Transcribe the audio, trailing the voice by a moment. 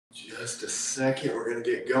Just a second, we're going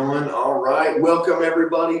to get going. All right, welcome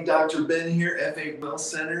everybody. Dr. Ben here, FA Well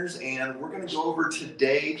Centers, and we're going to go over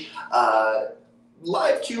today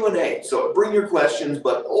live Q&A. So bring your questions,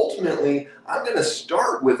 but ultimately, I'm going to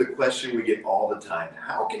start with a question we get all the time.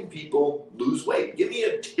 How can people lose weight? Give me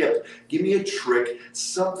a tip, give me a trick,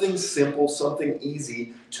 something simple, something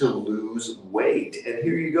easy to lose weight. And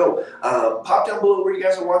here you go. Pop down below where you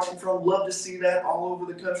guys are watching from. Love to see that all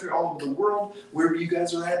over the country, all over the world, wherever you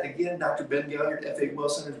guys are at. Again, Dr. Ben Gallagher at FA Well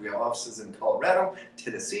Centers. We have offices in Colorado,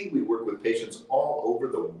 Tennessee. We work with patients all over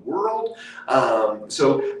the world.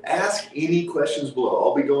 So ask any questions below.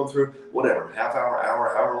 I'll be going through whatever, half hour,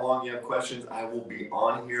 hour, however long you have questions. I will be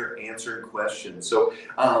on here answering questions. So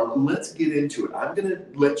let's get into it. I'm going to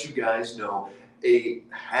let you guys know a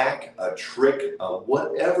hack, a trick,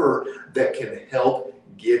 whatever that can help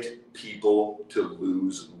get people to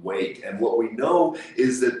lose weight. And what we know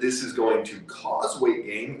is that this is going to cause weight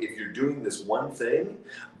gain if you're doing this one thing,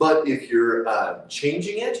 but if you're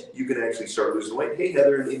changing it, you can actually start losing weight. Hey,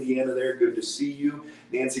 Heather in Indiana there, good to see you.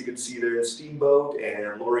 Nancy, good to see you there in Steamboat,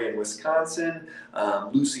 and Lori in Wisconsin,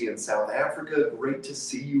 Lucy in South Africa, great to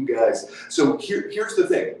see you guys. So here's the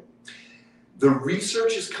thing. The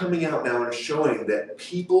research is coming out now and showing that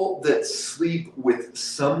people that sleep with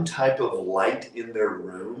some type of light in their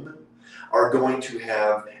room are going to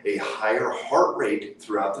have a higher heart rate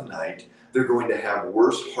throughout the night. They're going to have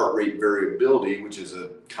worse heart rate variability, which is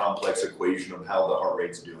a complex equation of how the heart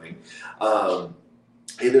rate's doing.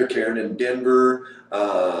 Hey there, Karen in Denver.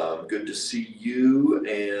 Good to see you.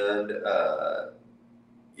 And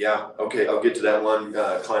yeah, okay, I'll get to that one,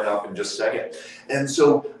 Kleinhoff, in just a second. And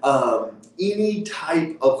so any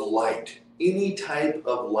type of light is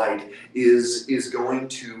going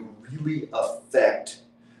to really affect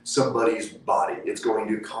somebody's body. It's going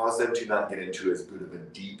to cause them to not get into as good of a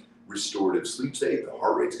deep restorative sleep state. The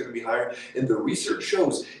heart rate's going to be higher. And the research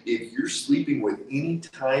shows if you're sleeping with any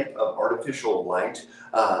type of artificial light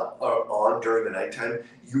on during the nighttime,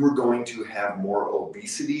 you are going to have more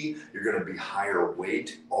obesity, you're going to be higher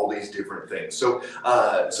weight, all these different things. So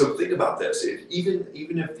so think about this. If even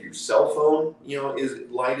if your cell phone,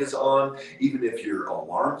 light is on, even if your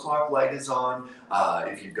alarm clock light is on,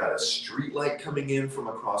 if you've got a street light coming in from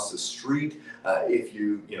across the street, if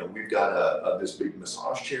we've got this big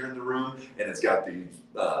massage chair in the room and it's got the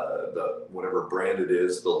whatever brand it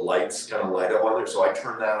is, the lights kind of light up on there. So I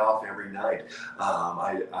turn that off every night.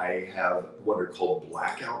 I have what are called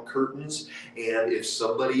blackout curtains, and if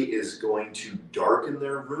somebody is going to darken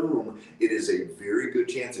their room, it is a very good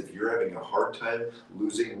chance, if you're having a hard time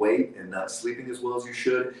losing weight and not sleeping as well as you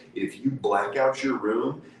should, if you black out your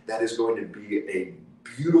room, that is going to be a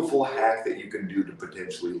beautiful hack that you can do to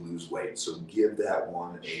potentially lose weight. So give that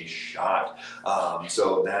one a shot.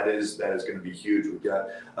 So that is going to be huge. We've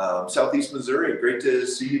got Southeast Missouri. Great to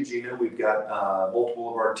see you, Gina. We've got multiple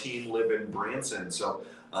of our team live in Branson. So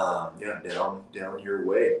yeah, down your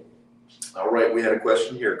way. All right, we had a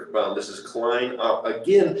question here. This is Klein.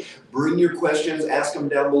 Again, bring your questions, ask them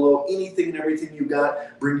down below. Anything and everything you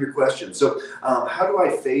got, bring your questions. So how do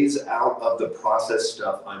I phase out of the processed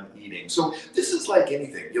stuff I'm eating? So this is like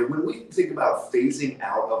anything. When we think about phasing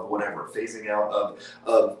out of whatever, phasing out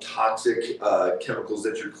of toxic chemicals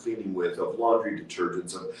that you're cleaning with, of laundry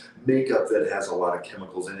detergents, of makeup that has a lot of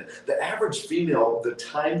chemicals in it, the average female, the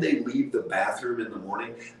time they leave the bathroom in the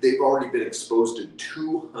morning, they've already been exposed to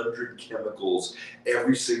 200 chemicals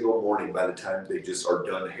every single morning by the time they just are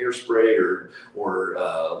done hairspray or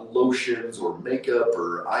lotions or makeup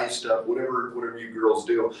or eye stuff, whatever you girls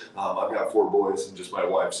do. I've got 4 boys and just my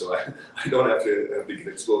wife, so I don't have to get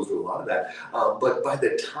exposed to a lot of that. But by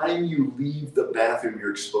the time you leave the bathroom, you're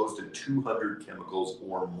exposed to 200 chemicals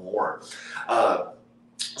or more.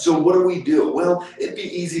 So what do we do? Well, it'd be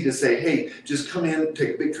easy to say, hey, just come in,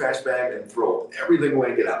 take a big trash bag and throw everything away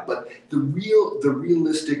and get out. But the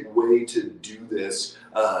realistic way to do this,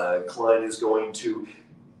 Klein, is going to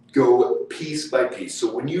go piece by piece.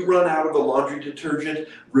 So when you run out of a laundry detergent,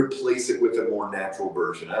 replace it with a more natural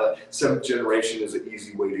version. 7th generation is an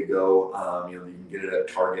easy way to go. You can get it at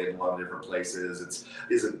Target and a lot of different places.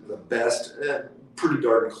 Isn't the best. Pretty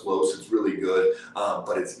darn close. It's really good,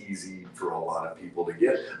 but it's easy for a lot of people to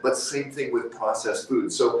get. But same thing with processed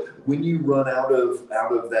food. So when you run out of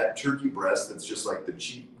that turkey breast, that's just like the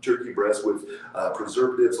cheap turkey breast with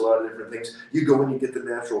preservatives, a lot of different things, you go and you get the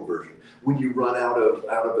natural version. When you run out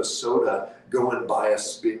of a soda, go and buy a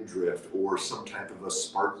Spindrift or some type of a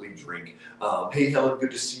sparkly drink. Hey Helen,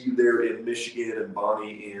 good to see you there in Michigan, and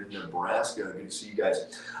Bonnie in Nebraska. Good to see you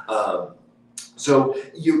guys. So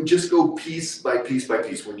you just go piece by piece by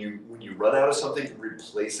piece. When you run out of something,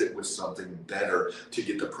 replace it with something better to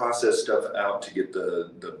get the processed stuff out, to get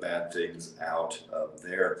the bad things out of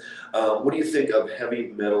there. What do you think of heavy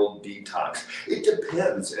metal detox? It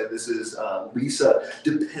depends, and this is Lisa.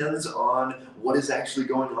 Depends on what is actually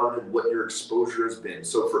going on and what your exposure has been.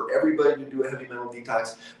 So for everybody to do a heavy metal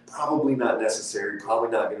detox, probably not necessary. Probably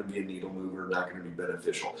not going to be a needle mover. Not going to be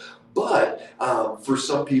beneficial. But for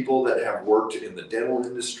some people that have worked in the dental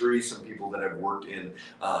industry, some people that have worked in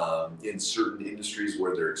certain industries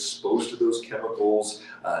where they're exposed to those chemicals,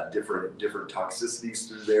 different toxicities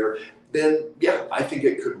through there, then yeah, I think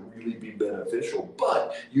it could really be beneficial.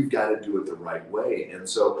 But you've got to do it the right way, and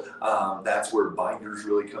so that's where binders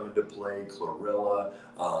really come into play. Chlorella,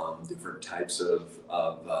 different types of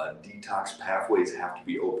detox pathways have to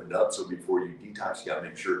be opened up. So before you detox, you got to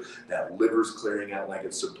make sure that liver's clearing out like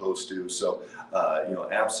it's supposed to. So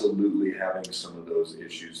absolutely having some of those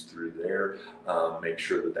issues through there. Make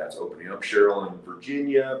sure that that's opening up. Cheryl in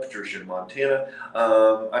Virginia, Patricia in Montana.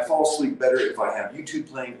 I fall asleep better if I have YouTube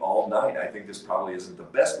playing all night. I think this probably isn't the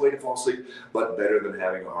best way to fall asleep, but better than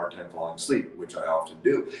having a hard time falling asleep, which I often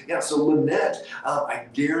do. Yeah, so Lynette, I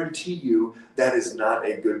guarantee you that is not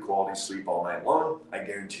a good quality sleep all night long. I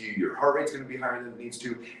guarantee you your heart rate's going to be higher than it needs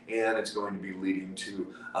to, and it's going to be leading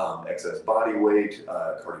to excess body weight,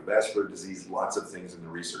 cardiovascular disease, lots of things in the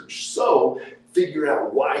research. So figure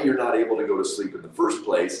out why you're not able to go to sleep in the first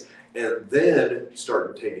place, and then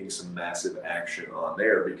start taking some massive action on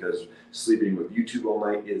there, because sleeping with YouTube all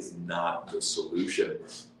night is not the solution.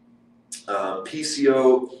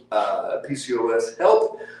 PCOS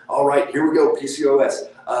help. All right, here we go. PCOS.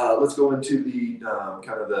 Let's go into the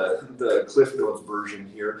kind of the Cliff Notes version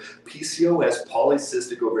here. PCOS,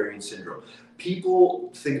 polycystic ovarian syndrome.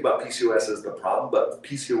 People think about PCOS as the problem, but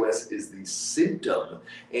PCOS is the symptom,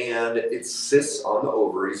 and it cysts on the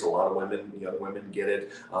ovaries. A lot of women, young women, get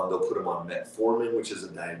it. They'll put them on metformin, which is a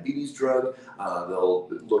diabetes drug. They'll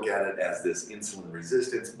look at it as this insulin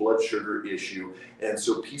resistance, blood sugar issue, and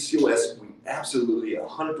so PCOS, we absolutely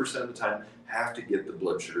 100% of the time have to get the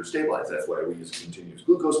blood sugar stabilized. That's why we use a continuous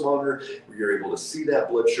glucose monitor. You're able to see that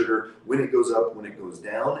blood sugar when it goes up, when it goes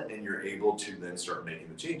down, and you're able to then start making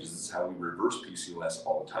the changes. This is how we reverse PCOS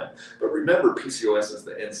all the time. But remember, PCOS is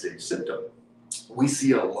the end stage symptom. We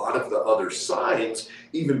see a lot of the other signs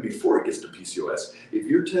even before it gets to PCOS. If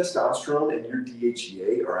your testosterone and your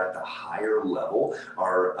DHEA are at the higher level,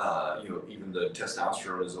 even the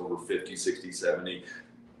testosterone is over 50, 60, 70,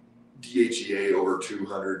 DHEA over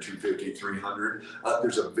 200, 250, 300,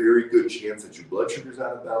 there's a very good chance that your blood sugar's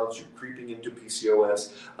out of balance, you're creeping into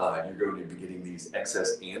PCOS, you're going to be getting these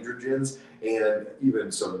excess androgens, and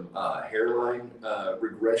even some hairline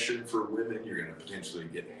regression for women. You're going to potentially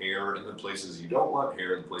get hair in the places you don't want,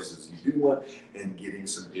 hair in the places you do want, and getting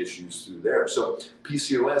some issues through there. So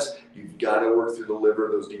PCOS, you've got to work through the liver,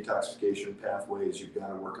 those detoxification pathways. You've got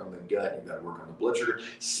to work on the gut. You've got to work on the blood sugar.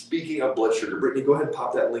 Speaking of blood sugar, Brittany, go ahead and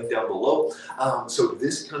pop that link down below. So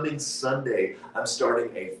this coming Sunday, I'm starting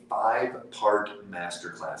a 5-part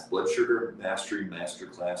masterclass, Blood Sugar Mastery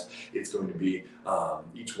Masterclass. It's going to be,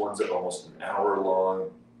 each one's at almost an hour long.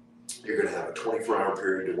 You're going to have a 24-hour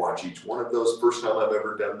period to watch each one of those. First time I've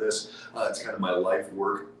ever done this. It's kind of my life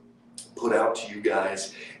work put out to you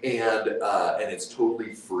guys, and it's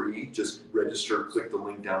totally free. Just register, click the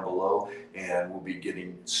link down below, and we'll be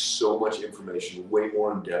getting so much information, way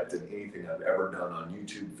more in depth than anything I've ever done on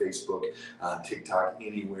YouTube, Facebook, TikTok,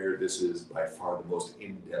 anywhere. This is by far the most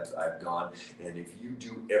in-depth I've gone, and if you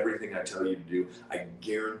do everything I tell you to do, I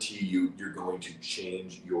guarantee you, you're going to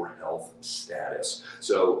change your health status.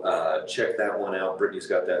 So check that one out. Brittany's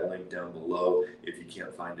got that link down below. If you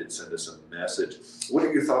can't find it, send us a message. What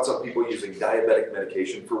are your thoughts on people using diabetic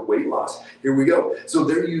medication for weight loss? Here we go. So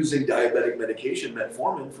they're using diabetic medication,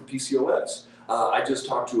 metformin, for PCOS. I just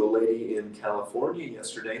talked to a lady in California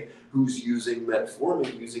yesterday who's using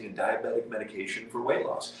metformin, using a diabetic medication for weight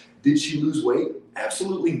loss. Did she lose weight?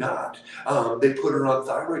 Absolutely not. They put her on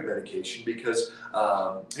thyroid medication because,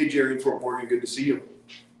 hey Jerry in Fort Morgan, good to see you.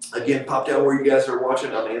 Again, pop down where you guys are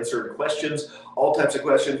watching. I'm answering questions, all types of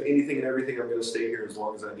questions, anything and everything. I'm going to stay here as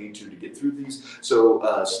long as I need to get through these. So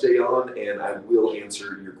stay on, and I will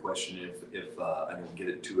answer your question if I don't get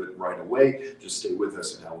it to it right away. Just stay with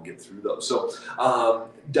us, and I will get through those. So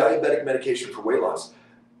diabetic medication for weight loss.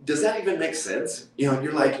 Does that even make sense? You know,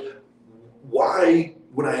 you're like, why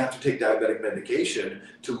would I have to take diabetic medication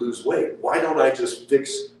to lose weight? Why don't I just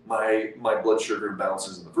fix my blood sugar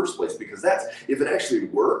imbalances in the first place? Because that's, if it actually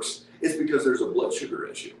works, It's because there's a blood sugar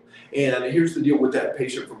issue. And here's the deal with that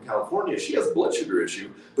patient from California. She has a blood sugar issue,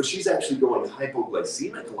 but she's actually going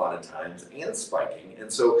hypoglycemic a lot of times and spiking. And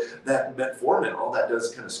so that metformin, all that does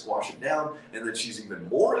is kind of squash it down. And then she's even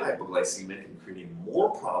more hypoglycemic and creating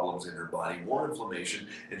more problems in her body, more inflammation,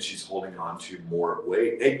 and she's holding on to more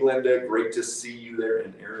weight. Hey, Glenda, great to see you there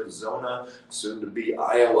in Arizona, soon to be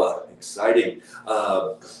Iowa. Exciting.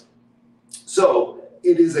 So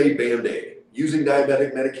it is a Band-Aid. Using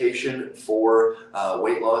diabetic medication for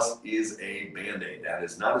weight loss is a Band-Aid. That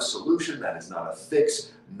is not a solution. That is not a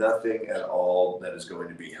fix. Nothing at all that is going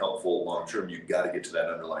to be helpful long term. You've got to get to that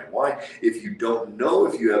underlying why. If you don't know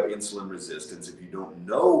if you have insulin resistance, if you don't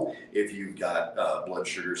know if you've got blood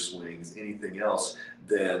sugar swings, anything else,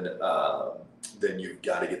 then you've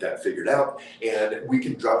got to get that figured out. And we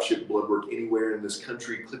can drop ship blood work anywhere in this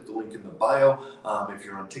country. Click the link in the bio. If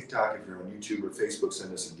you're on TikTok, if you're on YouTube or Facebook,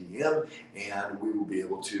 send us a DM, and we will be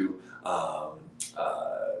able to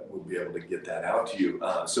get that out to you.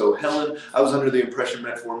 So Helen, I was under the impression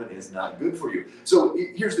metformin is not good for you. So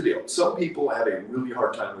here's the deal. Some people have a really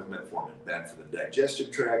hard time with metformin. Bad for the digestive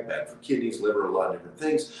tract, bad for kidneys, liver, a lot of different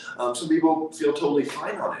things. Some people feel totally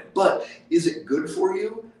fine on it. But is it good for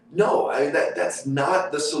you? No, that's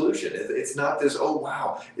not the solution. It's not this, oh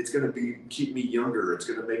wow, it's going to keep me younger, it's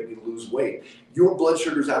going to make me lose weight. Your blood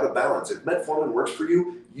sugar's out of balance. If metformin works for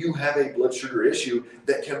you, you have a blood sugar issue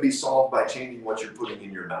that can be solved by changing what you're putting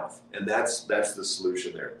in your mouth. And that's the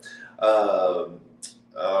solution there.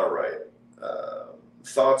 All right.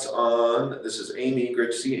 Thoughts on, this is Amy,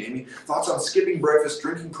 great to see you, Amy. Thoughts on skipping breakfast,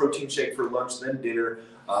 drinking protein shake for lunch, then dinner,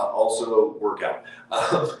 also workout.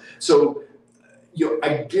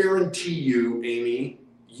 I guarantee you, Amy,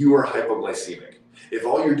 you are hypoglycemic. If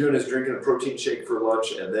all you're doing is drinking a protein shake for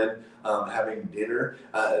lunch and then having dinner,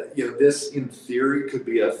 this in theory could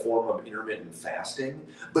be a form of intermittent fasting,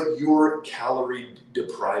 but you're calorie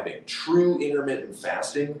depriving. True intermittent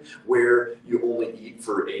fasting, where you only eat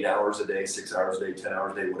for 8 hours a day, 6 hours a day, 10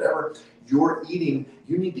 hours a day, whatever, you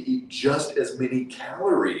need to eat just as many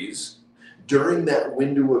calories during that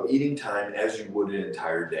window of eating time as you would an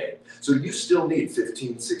entire day. So you still need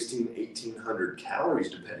 15, 16, 1,800 calories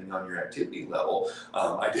depending on your activity level.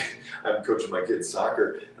 I'm coaching my kids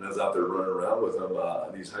soccer, and I was out there running around with them,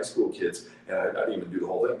 these high school kids, and I didn't even do the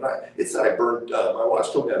whole thing. But I burned, my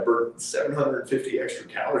watch told me I burned 750 extra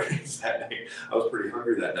calories that night. I was pretty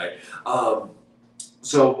hungry that night.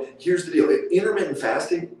 So here's the deal. Intermittent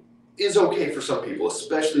fasting is okay for some people,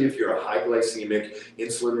 especially if you're a high glycemic,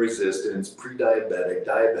 insulin resistance, pre-diabetic,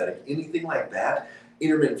 diabetic, anything like that.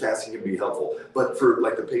 Intermittent fasting can be helpful. But for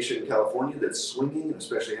like the patient in California that's swinging, and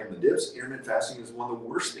especially having the dips, intermittent fasting is one of the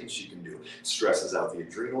worst things you can do. It stresses out the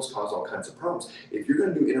adrenals, causes all kinds of problems. If you're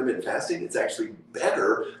going to do intermittent fasting, it's actually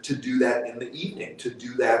better to do that in the evening, to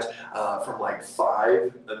do that from like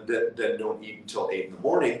 5, and then don't eat until 8 in the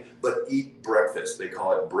morning, but eat breakfast. They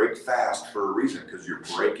call it break fast for a reason, because you're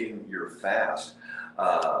breaking your fast.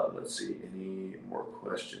 Let's see, any more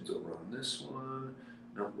questions over on this one?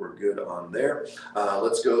 Nope, we're good on there.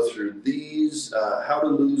 Let's go through these. How to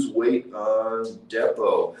lose weight on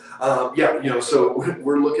Depo. So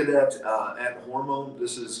we're looking at hormone.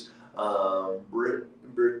 This is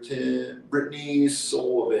Brittany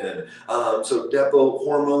Sullivan. So Depo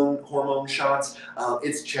hormone shots.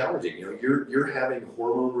 It's challenging. You're having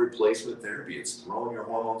hormone replacement therapy. It's throwing your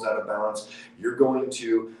hormones out of balance. You're going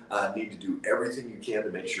to need to do everything you can to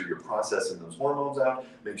make sure you're processing those hormones out,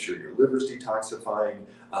 make sure your liver's detoxifying,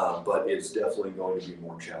 but it's definitely going to be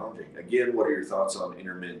more challenging. Again, what are your thoughts on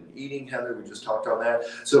intermittent eating, Heather? We just talked on that.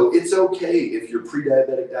 So it's okay if you're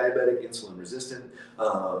pre-diabetic, diabetic, insulin resistant,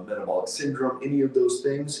 metabolic syndrome, any of those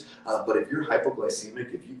things. But if you're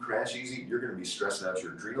hypoglycemic, if you crash easy, you're going to be stressing out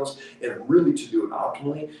your adrenals. And really, to do it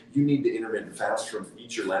optimally, you need to intermittent fast from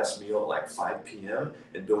eat your last meal at like 5 p.m.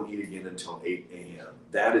 and don't eat again until 8 a.m.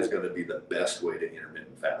 That is going to be the best way to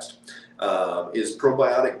intermittent fast. Is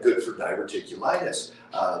probiotic good for diverticulitis?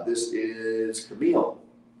 This is Camille.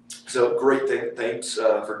 So great, thanks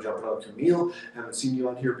for jumping on, Camille. Haven't seen you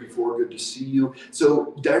on here before, good to see you.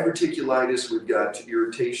 So diverticulitis, we've got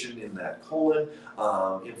irritation in that colon,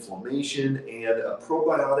 inflammation, and a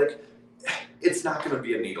probiotic. It's not going to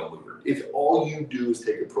be a needle mover. If all you do is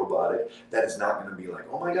take a probiotic, that is not going to be like,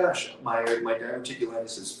 oh my gosh, my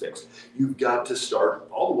diverticulitis is fixed. You've got to start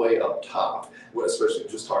all the way up top, especially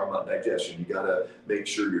just talking about digestion. You got to make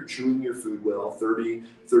sure you're chewing your food well, 30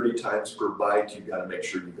 30 times per bite. You've got to make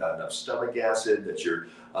sure you've got enough stomach acid, that your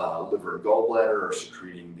liver and gallbladder are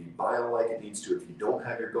secreting the bile like it needs to. If you don't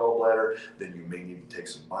have your gallbladder, then you may need to take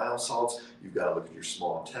some bile salts. You've got to look at your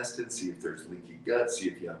small intestine, see if there's leaky gut, see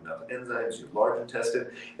if you have enough enzymes, your large intestine,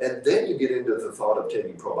 and then you get into the thought of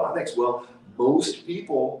taking probiotics. Well, most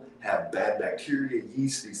people have bad bacteria,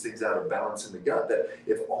 yeast, these things out of balance in the gut, that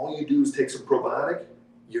if all you do is take some probiotic,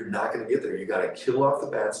 you're not going to get there. You got to kill off the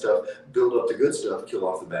bad stuff, build up the good stuff, kill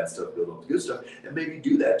off the bad stuff, build up the good stuff, and maybe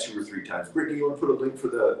do that 2 or 3 times. Brittany, you want to put a link for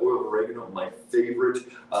the oil of oregano, my favorite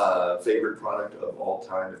product of all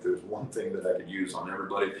time. If there's one thing that I could use on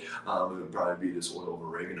everybody, it would probably be this oil of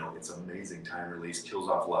oregano. It's amazing, time release, kills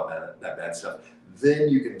off a lot of that bad stuff. Then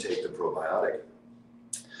you can take the probiotic.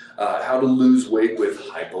 How to lose weight with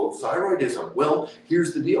hypothyroidism. Well,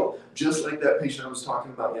 here's the deal. Just like that patient I was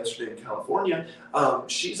talking about yesterday in California,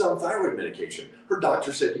 she's on thyroid medication. Her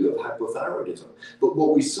doctor said, you have hypothyroidism. But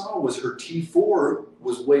what we saw was her T4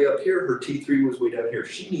 was way up here, her T3 was way down here.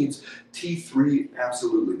 She needs T3,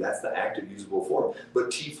 absolutely, that's the active usable form.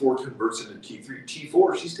 But T4 converts into T3.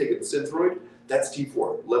 T4, she's taking Synthroid, that's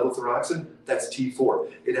T4. Levothyroxine, that's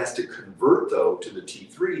T4. It has to convert, though, to the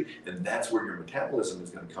T3, and that's where your metabolism is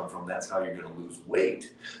going to come from. That's how you're going to lose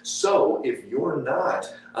weight. So if you're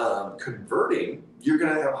not converting, you're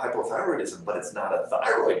going to have hypothyroidism, but it's not a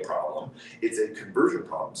thyroid problem. It's a conversion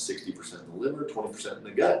problem. 60% in the liver, 20% in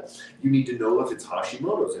the gut. You need to know if it's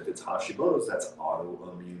Hashimoto's. If it's Hashimoto's, that's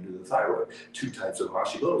autoimmune to the thyroid. 2 types of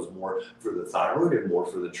Hashimoto's, more for the thyroid and more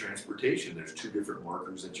for the transportation. There's 2 different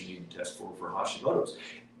markers that you need to test for Hashimoto's.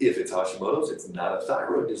 If it's Hashimoto's, it's not a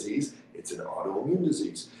thyroid disease, it's an autoimmune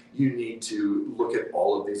disease. You need to look at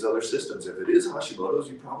all of these other systems. If it is Hashimoto's,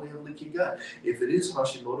 you probably have leaky gut. If it is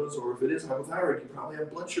Hashimoto's or if it is hypothyroid, you probably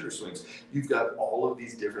have blood sugar swings. You've got all of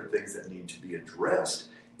these different things that need to be addressed,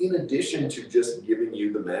 in addition to just giving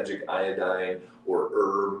you the magic iodine or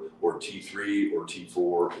herb or T3 or T4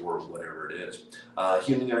 or whatever it is.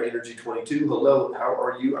 Healing Our Energy 22, hello, how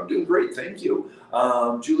are you? I'm doing great, thank you.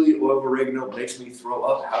 Julie, oil of oregano makes me throw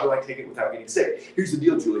up. How do I take it without getting sick? Here's the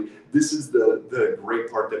deal, Julie. This is the great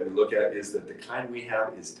part that we look at, is that the kind we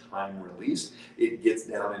have is time released. It gets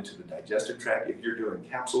down into the digestive tract. If you're doing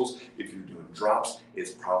capsules, if you're doing drops,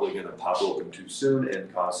 it's probably going to pop open too soon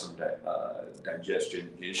and cause some digestion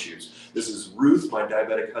issues. This is Ruth. My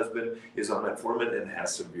diabetic husband is on metformin and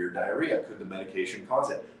has severe diarrhea. Could the medication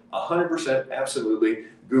cause it? 100%, absolutely.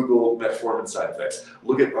 Google metformin side effects.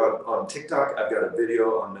 Look at on TikTok, I've got a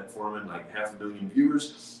video on metformin, like 500,000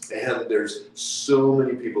 viewers, and there's so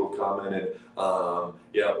many people commented,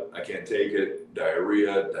 yep, I can't take it,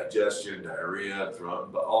 diarrhea, digestion, diarrhea,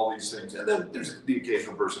 throat, all these things. And then there's the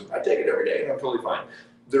occasional person, I take it every day and I'm totally fine.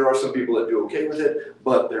 There are some people that do okay with it,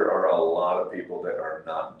 but there are a lot of people that are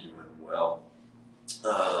not doing well.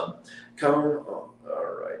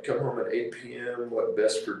 Come home at 8 p.m. What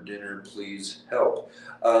best for dinner? Please help.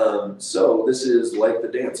 So this is like the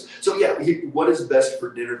dance. So yeah, what is best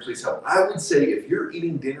for dinner? Please help. I would say if you're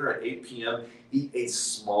eating dinner at 8 p.m., eat a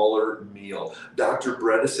smaller meal. Dr.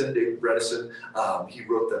 Bredesen, David Bredesen, he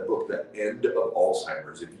wrote that book, The End of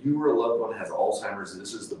Alzheimer's. If you or a loved one has Alzheimer's,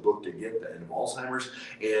 this is the book to get, The End of Alzheimer's.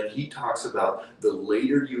 And he talks about the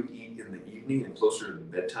later you eat in the evening and closer to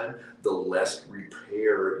bedtime, the less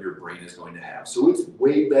repair your brain is going to have. So it's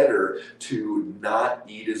way better to not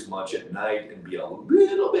eat as much at night and be a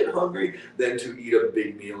little bit hungry than to eat a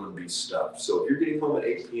big meal and be stuffed. So if you're getting home at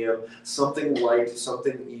 8 p.m., something light,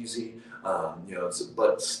 something easy,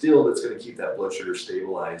 but still that's going to keep that blood sugar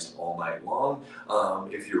stabilized all night long.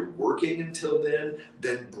 If you're working until then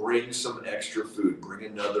bring some extra food. Bring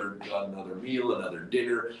another meal, another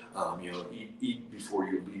dinner. Eat before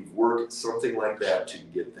you leave work, something like that to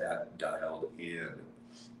get that dialed in.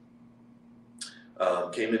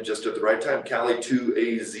 Came in just at the right time. Cali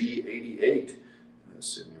 2AZ88. I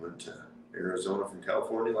assume you went to Arizona from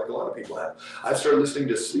California, like a lot of people have. I've started listening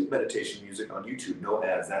to sleep meditation music on YouTube. No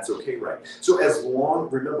ads. That's okay, right? So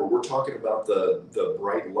remember, we're talking about the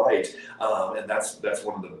bright light, and that's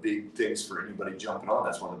one of the big things for anybody jumping on.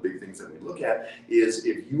 That's one of the big things that we look at is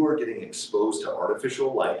if you are getting exposed to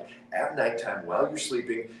artificial light at nighttime while you're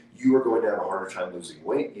sleeping, you are going to have a harder time losing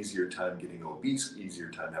weight, easier time getting obese, easier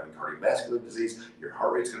time having cardiovascular disease, your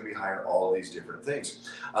heart rate's going to be higher, all of these different things.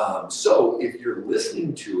 So if you're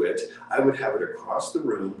listening to it, I would have it across the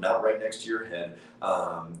room, not right next to your head.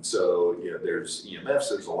 There's EMFs,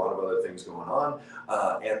 there's a lot of other things going on,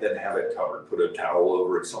 and then have it covered. Put a towel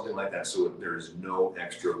over it, something like that, so there's no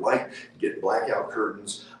extra light. Get blackout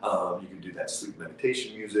curtains. You can do that sleep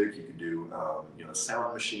meditation music. You can do a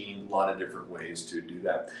sound machine, a lot of different ways to do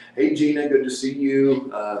that. Hey Gina, good to see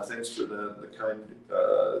you. Thanks for the kind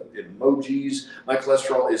emojis. My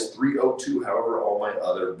cholesterol is 302. However, all my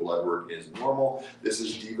other blood work is normal. This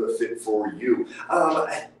is Diva Fit for You.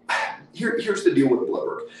 Here's the deal with blood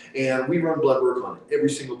work. And we run blood work on every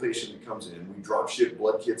single patient that comes in. We drop ship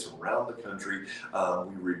blood kits around the country.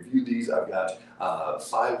 We review these. I've got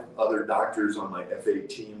 5 other doctors on my F8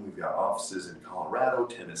 team. We've got offices in Colorado,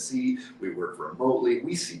 Tennessee. We work remotely.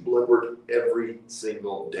 We see blood work every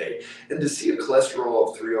single day. And to see a cholesterol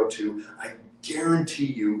of 302, I guarantee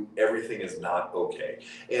you everything is not okay.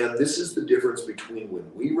 And this is the difference between when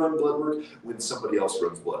we run blood work, when somebody else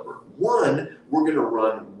runs blood work. One, we're going to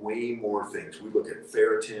run way more things. We look at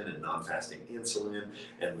ferritin and non-fasting insulin,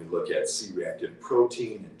 and we look at C-reactive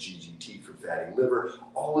protein and GGT for fatty liver,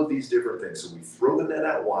 all of these different things. So we throw the net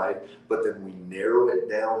out wide, but then we narrow it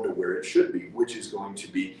down to where it should be, which is going to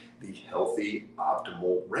be the healthy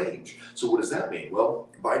optimal range. So what does that mean? Well,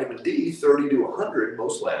 vitamin D, 30 to 100,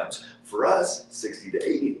 most labs. For us, 60 to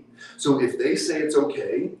 80. So if they say it's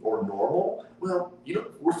okay or normal, well,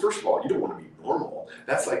 first of all, you don't want to be normal.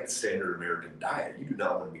 That's like the standard American diet. You do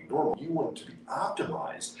not want to be normal. You want it to be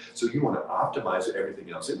optimized. So you want to optimize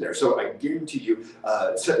everything else in there. So I guarantee you,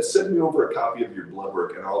 send me over a copy of your blood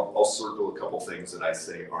work, and I'll circle a couple things that I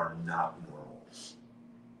say are not normal.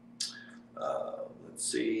 Let's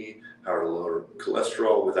see. How to lower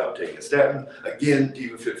cholesterol without taking a statin. Again,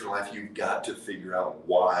 Diva Fit for Life, you've got to figure out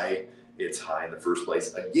why it's high in the first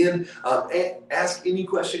place. Again, ask any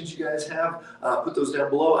questions you guys have. Put those down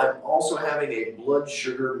below. I'm also having a blood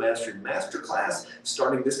sugar mastery masterclass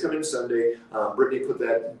starting this coming Sunday. Brittany put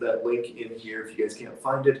that link in here if you guys can't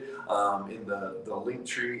find it. In the link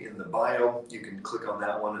tree in the bio, you can click on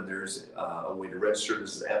that one and there's a way to register.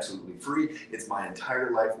 This is absolutely free. It's my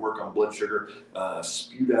entire life work on blood sugar,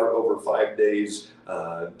 spewed out over 5 days.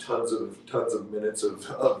 Tons of minutes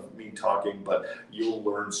of me talking, but you'll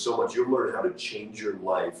learn so much. You'll learn how to change your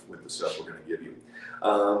life with the stuff we're going to give you.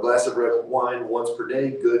 Glass of red wine once per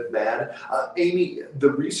day, good, bad. Amy, the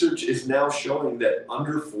research is now showing that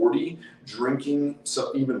under 40, drinking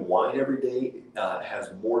even wine every day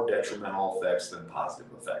has more detrimental effects than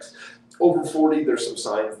positive effects. Over 40, there's some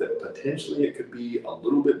signs that potentially it could be a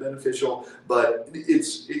little bit beneficial, but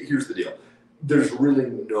here's the deal. There's really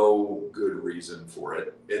no good reason for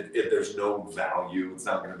it. There's no value. It's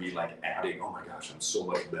not going to be like adding, oh my gosh, I'm so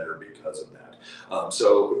much better because of that.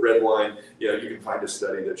 So red wine, you can find a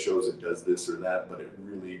study that shows it does this or that, but it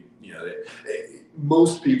really,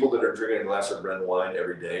 most people that are drinking a glass of red wine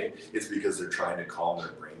every day, it's because they're trying to calm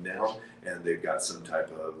their brain down and they've got some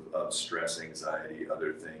type of stress, anxiety,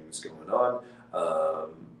 other things going on.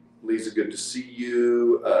 Lisa, good to see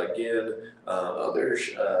you again.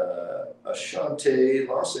 There's Ashante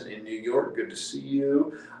Lawson in New York. Good to see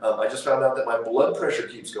you. I just found out that my blood pressure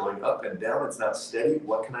keeps going up and down. It's not steady.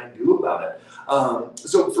 What can I do about it?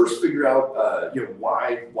 So first, figure out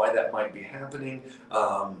why that might be happening.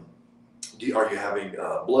 Are you having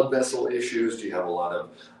blood vessel issues? Do you have a lot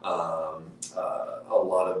of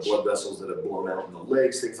blood vessels that have blown out in the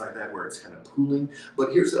legs, things like that, where it's kind of pooling?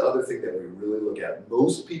 But here's the other thing that we really look at.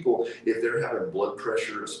 Most people, if they're having blood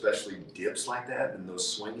pressure, especially dips like that and those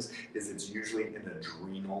swings, it's usually an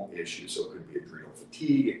adrenal issue. So it could be adrenal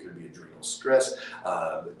fatigue, it could be adrenal stress.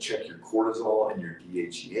 Check your cortisol and your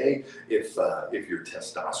DHEA. If your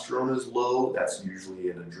testosterone is low, that's usually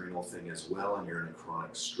an adrenal thing as well, and you're in a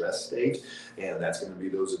chronic stress state, and that's going to be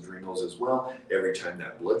those adrenals as well. Every time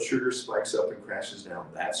that blood sugar spikes up and crashes down,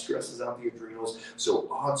 that stresses out the adrenals. So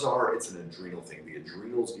odds are it's an adrenal thing. The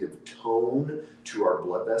adrenals give tone to our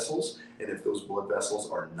blood vessels, and if those blood vessels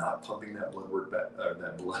are not pumping that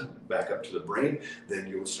blood back up to the brain, then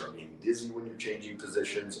you'll start getting dizzy when you're changing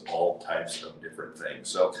positions, all types of different things.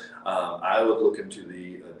 So I would look into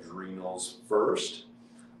the adrenals first.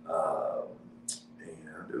 I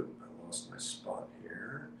lost my spot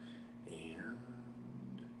here. And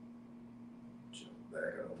jump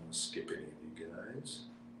back. I don't want to skip any of you guys.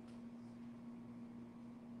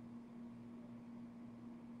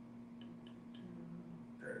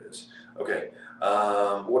 There it is. Okay.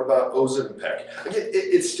 What about Ozempic? Again,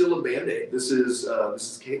 it's still a Band-Aid. This is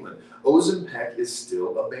Caitlin. Ozempic is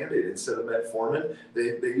still a Band-Aid. Instead of metformin,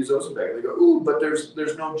 they use Ozempic. They go, ooh, but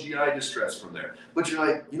there's no GI distress from there. But you're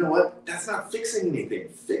like, you know what? That's not fixing anything.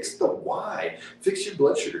 Fix the Why? Fix your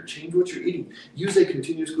blood sugar, change what you're eating, use a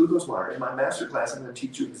continuous glucose monitor. In my masterclass, I'm going to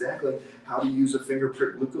teach you exactly how to use a finger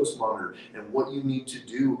prick glucose monitor and what you need to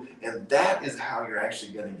do. And that is how you're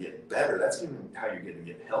actually going to get better. That's how you're going to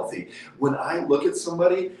get healthy. When I look at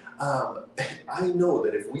somebody, I know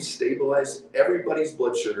that if we stabilize everybody's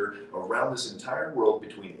blood sugar around this entire world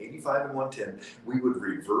between 85 and 110, we would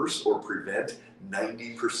reverse or prevent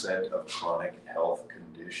 90% of chronic health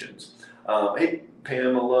conditions. Hey,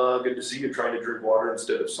 Pamela, good to see you. Trying to drink water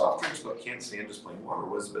instead of soft drinks, but can't stand just plain water.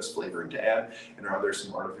 What is the best flavoring to add? And are there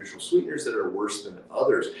some artificial sweeteners that are worse than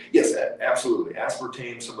others? Yes, absolutely.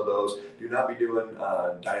 Aspartame, some of those. Do not be doing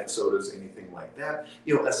diet sodas, anything like that.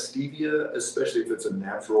 You know, a stevia, especially if it's a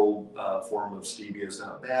natural form of stevia, is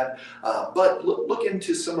not bad. But look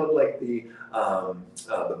into some of like the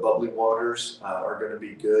bubbly waters are going to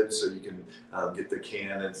be good. So you can get the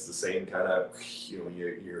can. It's the same kind of, you know,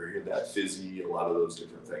 you're that fizzy, a lot of those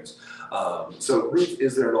different things. So Ruth,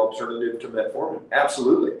 is there an alternative to metformin?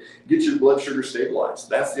 Absolutely. Get your blood sugar stabilized.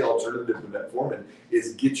 That's the alternative to metformin,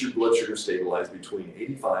 is get your blood sugar stabilized between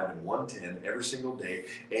 85 and 110 every single day,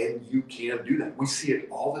 and you can do that. We see it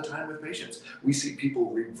all the time with patients. We see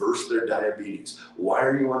people reverse their diabetes. Why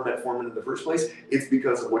are you on metformin in the first place? It's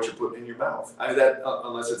because of what you're putting in your mouth.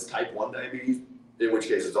 Unless it's type 1 diabetes, in which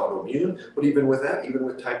case it's autoimmune, but even with that, even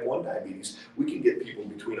with type 1 diabetes, we can get people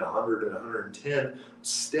between 100 and 110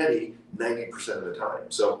 steady 90% of the time.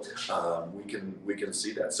 So we can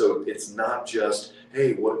see that. So it's not just,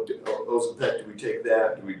 hey, what Ozempic, do we take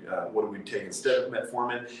that? What do we take instead of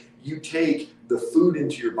metformin? You take the food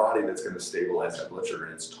into your body that's going to stabilize that blood sugar,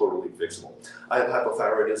 and it's totally fixable. I have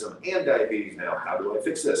hypothyroidism and diabetes now. How do I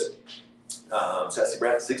fix this? Sassy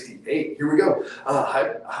Brat 68. Here we go.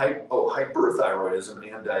 Hyperthyroidism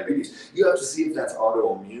and diabetes. You have to see if that's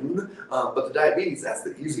autoimmune, but the diabetes, that's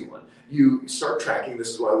the easy one. You start tracking. This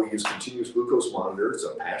is why we use continuous glucose monitor. It's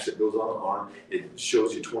a patch that goes on the arm. It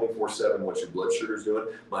shows you 24/7 what your blood sugar is doing.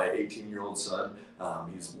 My 18-year-old son,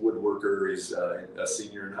 he's a woodworker. He's a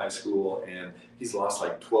senior in high school, and he's lost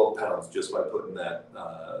like 12 pounds just by putting that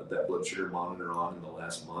blood sugar monitor on in the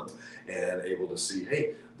last month, and able to see,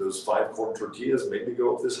 hey, those 5 corn tortillas maybe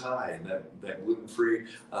go up this high, and that gluten-free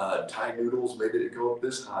Thai noodles, maybe they go up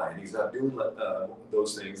this high, and he's not doing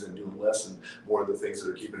those things and doing less and more of the things that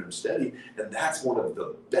are keeping him steady. And that's one of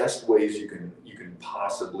the best ways you can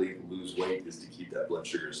possibly lose weight, is to keep that blood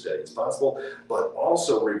sugar as steady as possible, but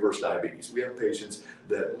also reverse diabetes. We have patients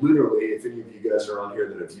that literally, if any of you guys are on here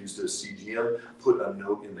that have used a CGM, put a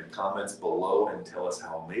note in the comments below and tell us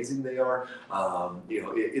how amazing they are. You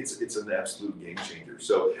know, it's an absolute game changer.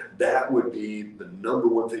 So that would be the number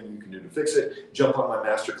one thing you can do to fix it. Jump on my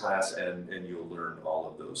masterclass and you'll learn all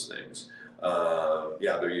of those things.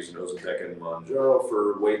 Yeah, they're using Ozempic and Mounjaro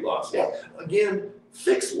for weight loss. Yeah, again,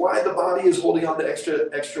 fix why the body is holding on to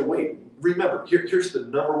extra weight. Remember, here's the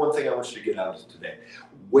number one thing I want you to get out of today.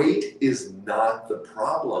 Weight is not the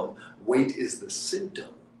problem. Weight is the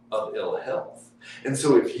symptom of ill health. And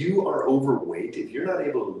so if you are overweight, if you're not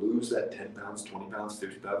able to lose that 10 pounds, 20 pounds,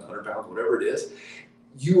 50 pounds, 100 pounds, whatever it is,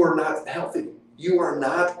 you are not healthy. You are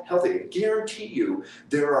not healthy. I guarantee you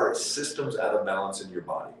there are systems out of balance in your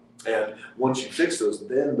body. And once you fix those,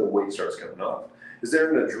 then the weight starts coming off. Is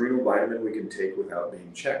there an adrenal vitamin we can take without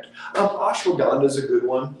being checked? Ashwagandha is a good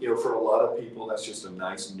one. You know, for a lot of people, that's just a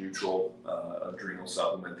nice neutral adrenal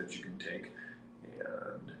supplement that you can take.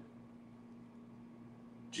 And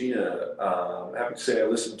Gina, I'm happy to say I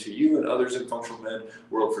listened to you and others in Functional Med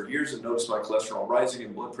World for years and noticed my cholesterol rising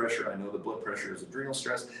and blood pressure. I know the blood pressure is adrenal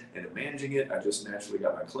stress and I'm managing it. I just naturally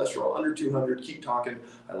got my cholesterol under 200. Keep talking.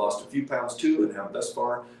 I lost a few pounds too and have thus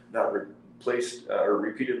far not replaced or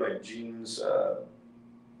repeated my genes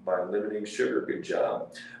by limiting sugar. Good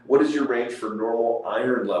job. What is your range for normal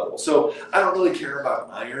iron level? So I don't really care about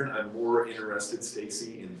iron. I'm more interested,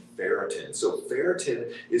 Stacy, in ferritin. So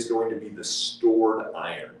ferritin is going to be the stored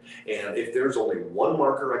iron. And if there's only one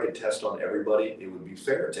marker I could test on everybody, it would be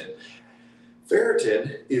ferritin.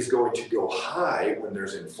 Ferritin is going to go high when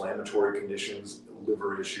there's inflammatory conditions,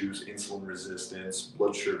 liver issues, insulin resistance,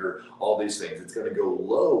 blood sugar, all these things. It's going to go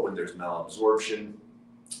low when there's malabsorption,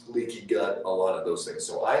 leaky gut, a lot of those things.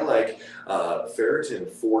 So I like ferritin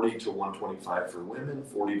 40 to 125 for women,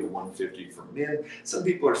 40 to 150 for men. Some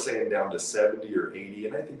people are saying down to 70 or 80,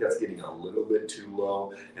 and I think that's getting a little bit too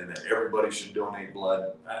low and that everybody should donate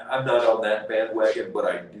blood. I'm not on that bandwagon, but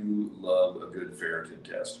I do love a good ferritin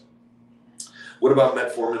test. What about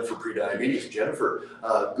metformin for prediabetes? Jennifer,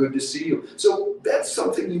 good to see you. So that's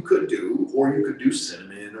something you could do, or you could do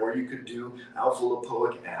cinnamon, or you could do alpha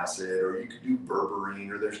lipoic acid, or you could do berberine,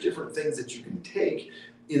 or there's different things that you can take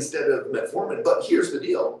instead of metformin. But here's the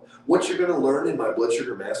deal. What you're going to learn in my blood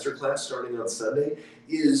sugar masterclass starting on Sunday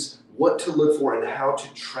is what to look for and how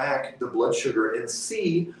to track the blood sugar and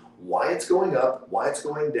see why it's going up, why it's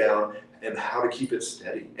going down, and how to keep it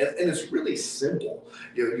steady. And it's really simple.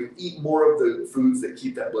 You eat more of the foods that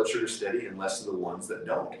keep that blood sugar steady and less of the ones that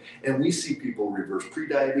don't. And we see people reverse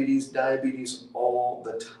prediabetes, diabetes all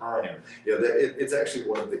the time. It's actually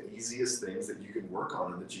one of the easiest things that you can work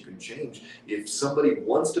on and that you can change. If somebody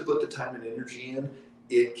wants to put the time and energy in,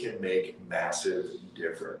 it can make massive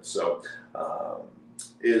difference. So,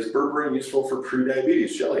 is berberine useful for prediabetes?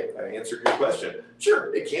 Shelley, I answered your question.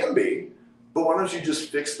 Sure, it can be. But why don't you just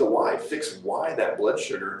fix the why? Fix why that blood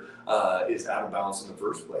sugar is out of balance in the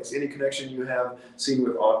first place. Any connection you have seen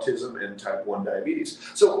with autism and type 1 diabetes?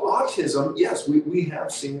 So autism, yes, we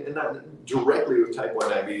have seen, and not directly with type 1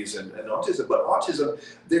 diabetes and autism, but autism,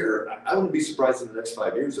 I wouldn't be surprised in the next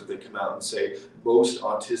 5 years if they come out and say most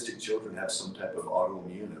autistic children have some type of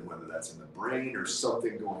autoimmune, and whether that's in the brain or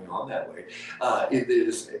something going on that way.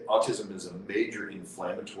 Autism is a major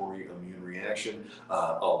inflammatory immune reaction.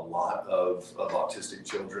 A lot of autistic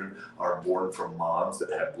children are born from moms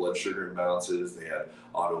that have blood sugar imbalances. They have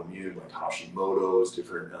autoimmune like Hashimoto's,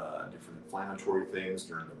 different inflammatory things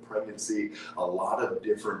during the pregnancy. A lot of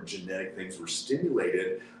different genetic things were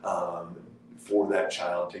stimulated for that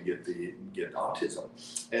child to get autism.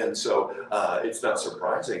 And so it's not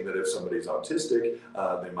surprising that if somebody's autistic,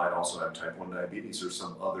 they might also have type 1 diabetes or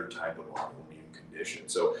some other type of autoimmune condition.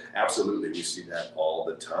 So absolutely, we see that all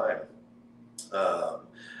the time.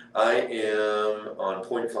 I am on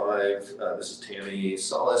 0.5, this is Tammy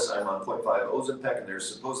Solis, I'm on 0.5 Ozempic, and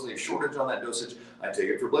there's supposedly a shortage on that dosage. I take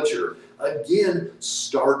it for blood sugar. Again,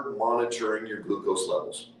 start monitoring your glucose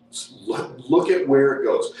levels. Look at where it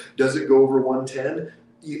goes. Does it go over 110?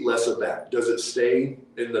 Eat less of that. Does it stay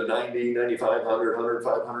in the 90, 95, 100,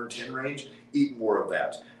 105, 110 range? Eat more of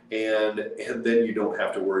that. And then you don't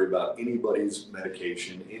have to worry about anybody's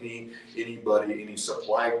medication, any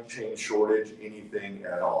supply chain shortage, anything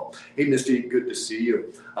at all. Hey, Misty, good to see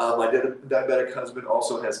you. My diabetic husband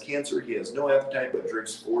also has cancer. He has no appetite, but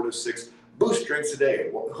drinks 4 to 6 Boost drinks a day.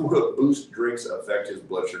 Will Boost drinks affect his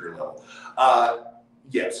blood sugar level?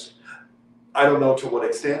 Yes. I don't know to what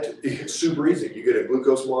extent. It's super easy. You get a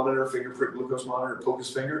glucose monitor, finger prick glucose monitor, poke his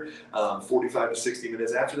finger 45 to 60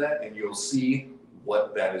 minutes after that, and you'll see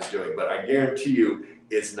what that is doing. But I guarantee you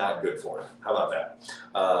it's not good for him. How about that?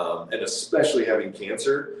 And especially having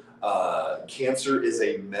cancer. Cancer is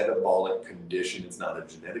a metabolic condition. It's not a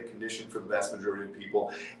genetic condition for the vast majority of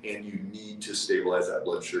people, and you need to stabilize that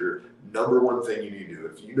blood sugar. Number one thing you need to do,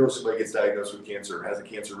 if you know somebody gets diagnosed with cancer or has a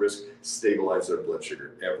cancer risk, stabilize their blood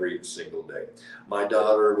sugar every single day. My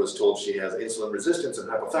daughter was told she has insulin resistance and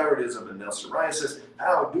hypothyroidism and now psoriasis.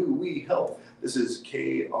 How do we help? This is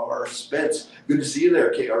K.R. Spence. Good to see you there,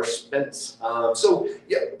 K.R. Spence. So,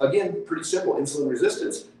 yeah, again, pretty simple. Insulin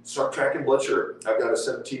resistance. Start tracking blood sugar. I've got a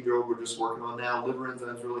 17-year-old we're just working on now. Liver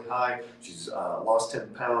enzymes really high. She's lost 10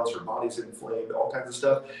 pounds. Her body's inflamed, all kinds of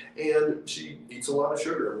stuff. And she eats a lot of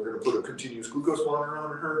sugar. And we're going to put a continuous glucose monitor on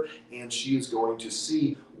her. And she is going to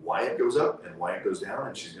see why it goes up and why it goes down.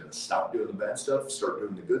 And she's going to stop doing the bad stuff, start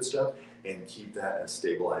doing the good stuff, and keep that as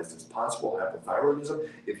stabilized as possible. Hypothyroidism,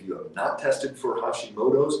 if you have not tested for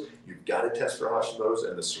Hashimoto's, you've got to test for Hashimoto's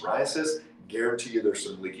and the psoriasis. Guarantee you there's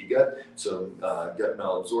some leaky gut, some gut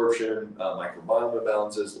malabsorption, microbiome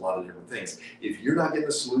imbalances, a lot of different things. If you're not getting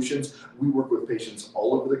the solutions, we work with patients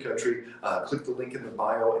all over the country. Click the link in the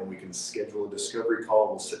bio and we can schedule a discovery call.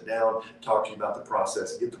 We'll sit down, talk to you about the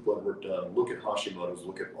process, get the blood work done, look at Hashimoto's,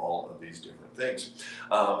 look at all of these different things.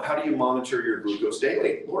 How do you monitor your glucose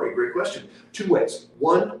daily? Lori, great question. 2 ways.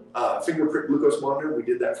 One, finger prick glucose monitor. We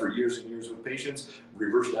did that for years and years with patients.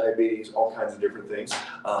 Reverse diabetes, all kinds of different things.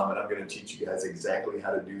 And I'm going to teach you guys exactly how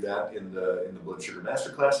to do that in the blood sugar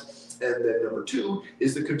masterclass. And then number 2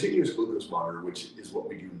 is the continuous glucose monitor, which is what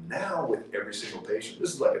we do now with every single patient.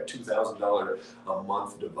 This is like a $2,000 a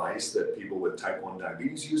month device that people with type 1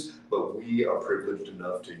 diabetes use, but we are privileged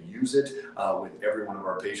enough to use it with every one of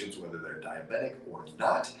our patients, whether they're diabetic or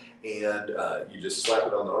not. And you just slap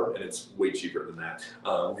it on the arm, and it's way cheaper than that.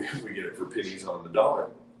 We get it for pennies on the dollar.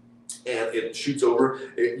 And it shoots over,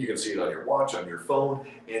 you can see it on your watch, on your phone,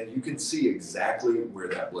 and you can see exactly where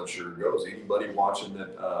that blood sugar goes. Anybody watching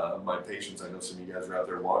that, my patients, I know some of you guys are out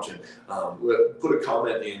there watching, put a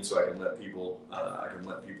comment in so I can let people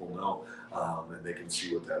know and they can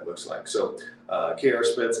see what that looks like. So KR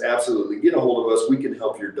Spence, absolutely get a hold of us. We can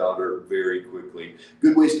help your daughter very quickly.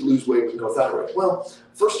 Good ways to lose weight with no thyroid. Well,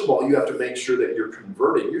 first of all, you have to make sure that you're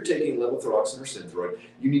converting. You're taking levothyroxine or Synthroid.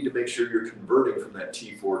 You need to make sure you're converting from that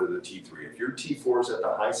T4 to the T3. If your T4 is at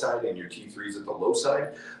the high side and your T3 is at the low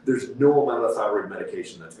side, there's no amount of thyroid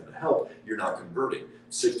medication that's going to help. You're not converting.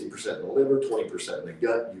 60% in the liver, 20% in the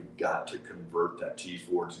gut. You've got to convert that T4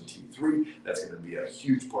 to T3. That's going to be a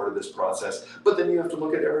huge part of this process. But then you have to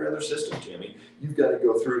look at every other system, Tammy. You've got to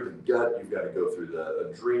go through the gut. You've got to go through the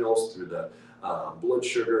adrenals, through the blood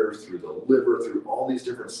sugar, through the liver, through all these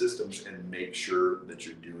different systems, and make sure that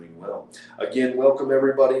you're doing well. Again, welcome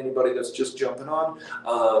everybody. Anybody that's just jumping on.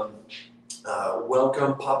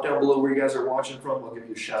 Welcome. Pop down below where you guys are watching from. I'll give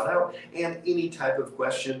you a shout out. And any type of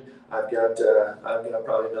question, I've got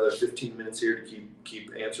probably another 15 minutes here to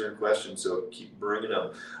keep answering questions. So keep bringing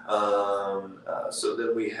them. So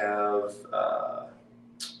then we have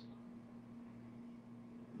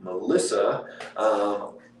Melissa.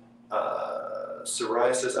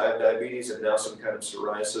 Psoriasis. I have diabetes and now some kind of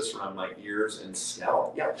psoriasis around my ears and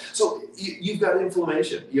scalp. Yeah. So you've got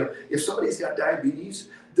inflammation. If somebody's got diabetes,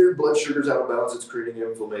 their blood sugar's out of balance, it's creating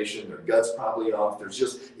inflammation, their gut's probably off.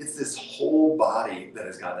 It's this whole body that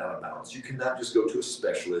has gotten out of balance. You cannot just go to a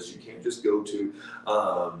specialist. You can't just go to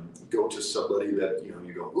somebody that,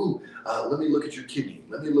 you go, ooh, let me look at your kidney,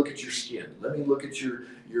 let me look at your skin, let me look at your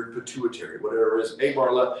pituitary, whatever it is. Hey,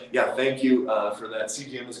 Marla, yeah, thank you for that.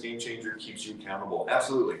 CGM is a game changer, keeps you accountable.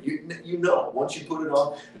 Absolutely. Once you put it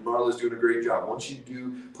on, and Marla's doing a great job, once you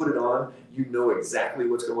do put it on, you know exactly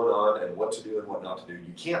what's going on and what to do and what not to do.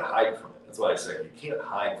 You can't hide from it. That's why I say you can't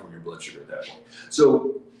hide from your blood sugar at that point.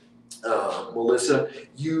 So, Melissa,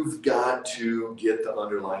 you've got to get the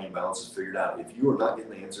underlying imbalances figured out. If you are not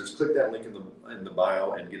getting the answers, click that link in the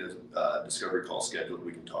bio and get a discovery call scheduled.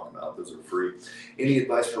 We can talk about those are free. Any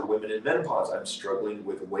advice for women in menopause? I'm struggling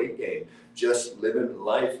with weight gain, just living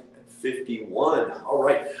life at 51. All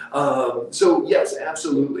right. So yes,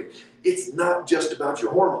 absolutely. It's not just about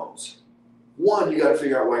your hormones. One, you got to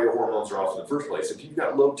figure out why your hormones are off in the first place. If you've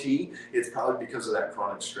got low T, it's probably because of that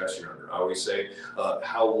chronic stress you're under. I always say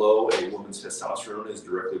how low a woman's testosterone is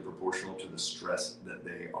directly proportional to the stress that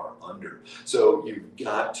they are under. So you've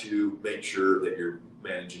got to make sure that you're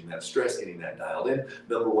managing that stress, getting that dialed in.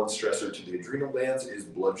 Number one stressor to the adrenal glands is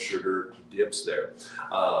blood sugar dips there.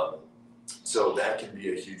 So that can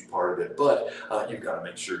be a huge part of it, but you've got to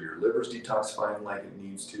make sure your liver's detoxifying like it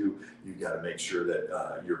needs to. You've got to make sure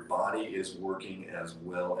that your body is working as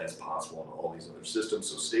well as possible in all these other systems.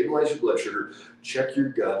 So stabilize your blood sugar, check your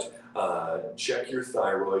gut, check your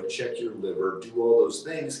thyroid, check your liver, do all those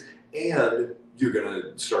things, and you're going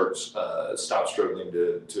to stop struggling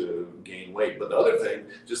to gain weight. But the other thing,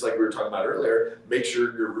 just like we were talking about earlier, make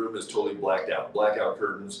sure your room is totally blacked out. Blackout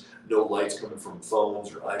curtains, no lights coming from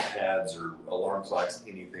phones or iPads or alarm clocks,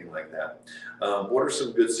 anything like that. What are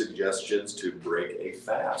some good suggestions to break a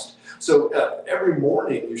fast? So every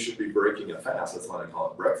morning you should be breaking a fast. That's why I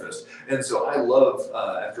call it breakfast. And so I love,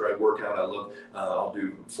 after I work out, I'll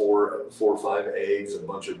do four or five eggs, a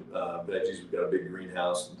bunch of veggies. We've got a big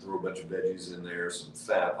greenhouse, throw a bunch of veggies in there, some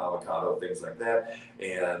fat, avocado, things like that.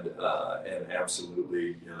 And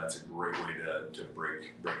absolutely, that's a great way to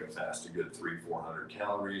break a fast. A good 300-400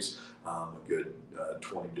 calories, a good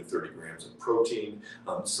 20 to 30 grams of protein.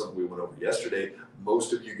 Something we went over yesterday.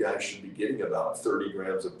 Most of you guys should be getting about 30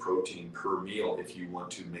 grams of protein per meal if you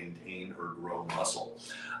want to maintain or grow muscle.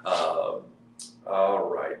 All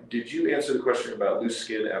right. Did you answer the question about loose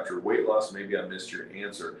skin after weight loss? Maybe I missed your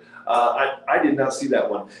answer. I did not see that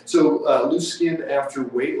one. So loose skin after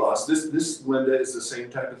weight loss, this Linda is the same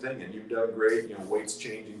type of thing, and you've done great, weight's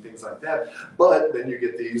changing, things like that. But then you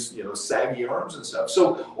get these, saggy arms and stuff.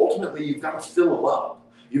 So ultimately you've got to fill them up.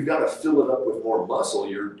 You've got to fill it up with more muscle.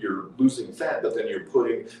 You're losing fat, but then you're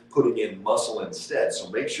putting in muscle instead. So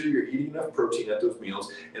make sure you're eating enough protein at those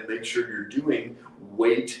meals, and make sure you're doing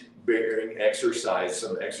weight-bearing exercise,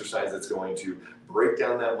 some exercise that's going to break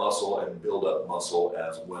down that muscle and build up muscle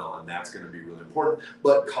as well. And that's going to be really important.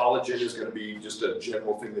 But collagen is going to be just a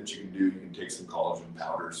general thing that you can do. You can take some collagen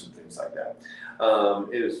powders and things like that.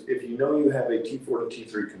 If you know you have a T4 to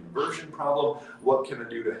T3 conversion problem, what can I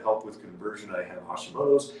do to help with conversion? I have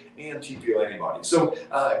Hashimoto's and TPO antibodies. So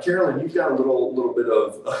Carolyn, you've got a little bit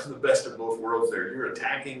of the best of both worlds there. You're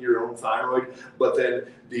attacking your own thyroid, but then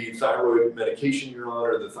the thyroid medication you're on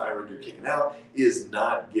or the thyroid you're kicking out is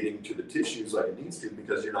not getting to the tissues like it it needs to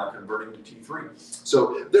because you're not converting to T3.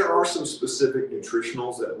 So there are some specific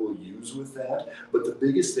nutritionals that we'll use with that, but the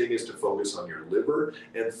biggest thing is to focus on your liver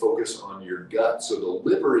and focus on your gut. So the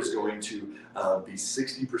liver is going to be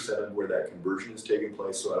 60% of where that conversion is taking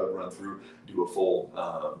place. So I would run through, do a full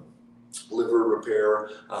liver repair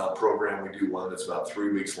program. We do one that's about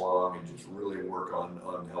 3 weeks long and just really work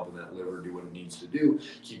on helping that liver do what it needs to do,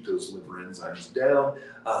 keep those liver enzymes down,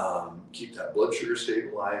 keep that blood sugar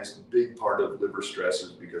stabilized. Big part of liver stress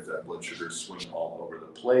is because that blood sugar is swinging all over the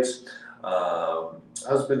place.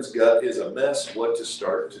 Husband's gut is a mess. What to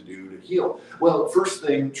start to do to heal? Well, first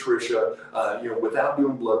thing, Tricia, without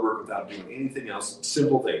doing blood work, without doing anything else,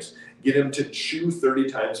 simple things. Get him to chew 30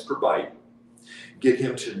 times per bite. Get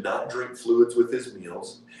him to not drink fluids with his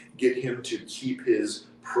meals. Get him to keep his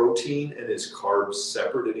protein and his carbs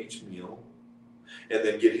separate at each meal. And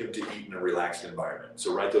then get him to eat in a relaxed environment.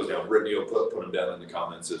 So write those down. Brittany will put them down in the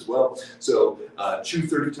comments as well. So chew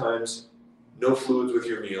 30 times, no fluids with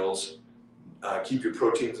your meals, keep your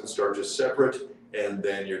proteins and starches separate, and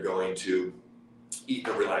then you're going to eat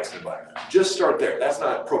in a relaxed environment. Just start there. That's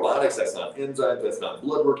not probiotics, that's not enzymes, that's not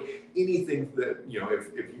blood work. Anything that,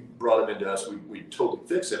 if you brought him into us, we totally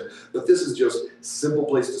fix him. But this is just a simple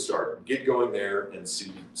place to start. Get going there and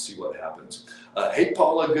see what happens. Hey,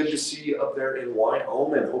 Paula, good to see you up there in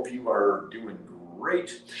Wyoming. Hope you are doing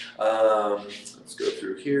great. Let's go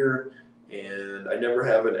through here. And I never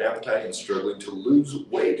have an appetite and struggling to lose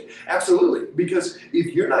weight. Absolutely, because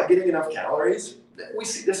if you're not getting enough calories, we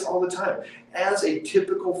see this all the time. As a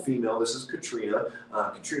typical female, this is Katrina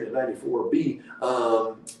 94B,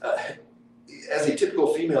 as a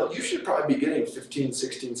typical female, you should probably be getting 15,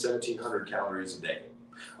 16, 1700 calories a day.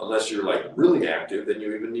 Unless you're like really active, then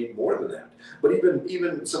you even need more than that. But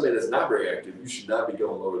even somebody that's not very active, you should not be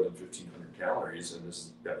going lower than 1500 calories, and this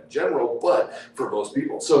is kind of general, but for most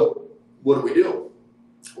people. So what do?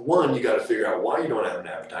 One, you got to figure out why you don't have an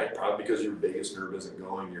appetite. Probably because your vagus nerve isn't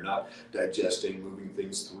going, you're not digesting, moving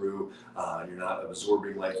things through, you're not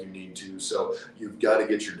absorbing like you need to. So you've got to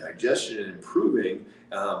get your digestion improving,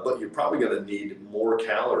 but you're probably going to need more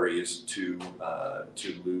calories to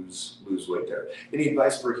lose weight there. Any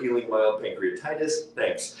advice for healing mild pancreatitis?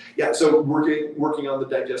 Thanks. Yeah, so working on the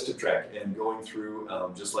digestive tract and going through,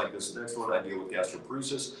 just like this next one, I deal with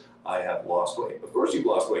gastroparesis. I have lost weight. Of course you've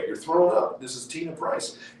lost weight. You're throwing up. This is Tina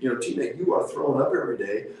Price. Tina, you are throwing up every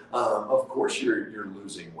day. Of course you're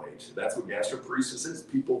losing weight. That's what gastroparesis is.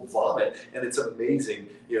 People vomit, and it's amazing.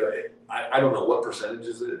 I don't know what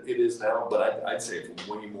percentages it is now, but I'd say it's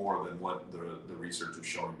way more than what the research is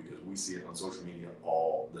showing, because we see it on social media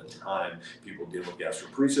all the time. People deal with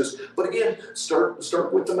gastroparesis. But again,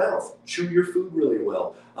 start with the mouth. Chew your food really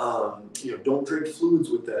well. Don't drink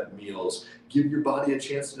fluids with that meals. Give your body a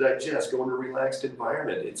chance to digest. Go in a relaxed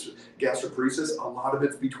environment. It's gastroparesis. A lot of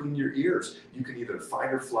it's between your ears. You can either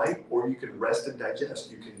fight or flight, or you can rest and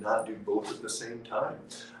digest. You cannot do both at the same time.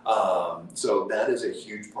 So that is a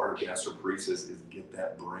huge part of gastroparesis, is get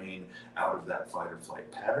that brain out of that fight or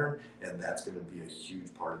flight pattern, and that's going to be a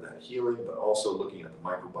huge part of that healing. But also looking at the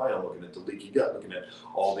microbiome, looking at the leaky gut, looking at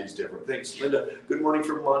all these different things. Linda, good morning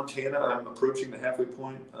from Montana. I'm approaching the halfway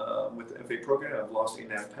point with the FA program. I've lost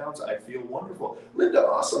 8.5 pounds. I feel wonderful. Linda,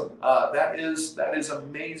 awesome. That is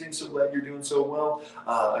amazing. So glad you're doing so well.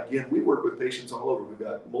 Again, we work with patients all over. We've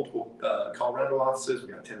got multiple Colorado offices.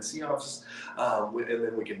 We've got Tennessee offices, and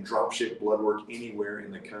then we can drop ship blood work anywhere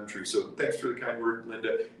in the country. So thanks for the kind word,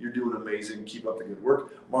 Linda. You're doing amazing. Keep up the good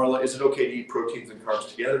work. Marla, is it okay to eat proteins and carbs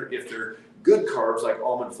together if they're good carbs like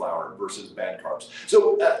almond flour versus bad carbs?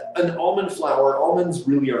 So an almond flour, almonds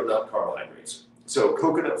really are not carbohydrates. So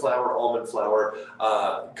coconut flour, almond flour,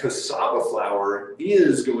 cassava flour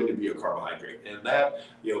is going to be a carbohydrate. And that,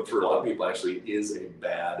 for a lot of people actually is a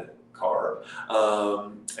bad carb.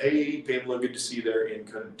 Hey, Pamela, good to see you there in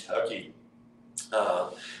Kentucky.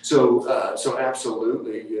 So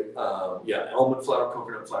absolutely, almond flour,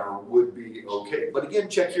 coconut flour would be okay. But again,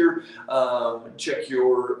 check your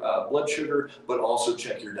blood sugar, but also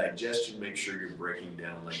check your digestion. Make sure you're breaking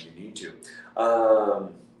down like you need to.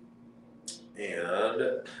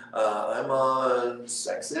 I'm on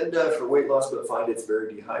Saxenda for weight loss, but find it's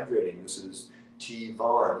very dehydrating. This is T.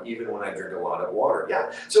 Vaughn, even when I drink a lot of water.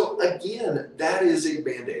 Yeah, so again, that is a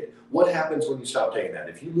Band-Aid. What happens when you stop taking that?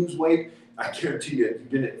 If you lose weight, I guarantee you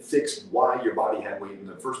didn't fix why your body had weight in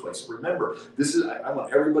the first place. Remember, I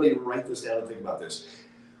want everybody to write this down and think about this.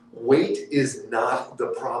 Weight is not the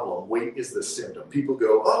problem. Weight is the symptom. People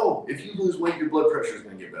go, oh, if you lose weight, your blood pressure is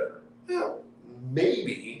going to get better. Yeah,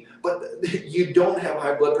 maybe, but you don't have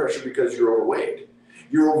high blood pressure because you're overweight.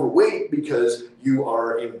 You're overweight because you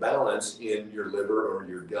are imbalanced in your liver or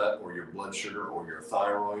your gut or your blood sugar or your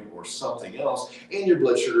thyroid or something else, and your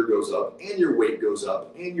blood sugar goes up and your weight goes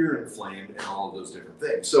up and you're inflamed and all of those different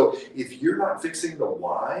things. So if you're not fixing the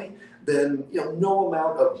why, then no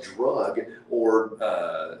amount of drug or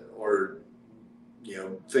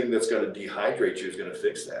thing that's going to dehydrate you is going to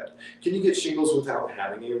fix that. Can you get shingles without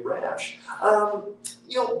having a rash?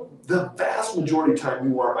 The vast majority of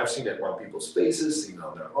time I've seen it on people's faces, seen it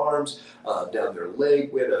on their arms, down their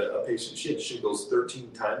leg. We had a patient, she had shingles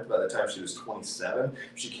 13 times by the time she was 27.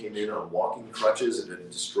 She came in on walking crutches and it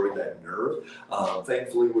destroyed that nerve.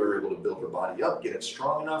 Thankfully, we were able to build her body up, get it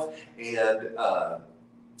strong enough, and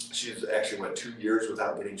she's actually went 2 years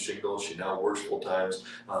without getting shingles. She now works full time,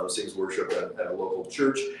 sings worship at a local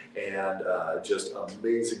church, and just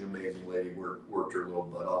amazing lady. Worked her little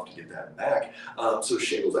butt off to get that back. So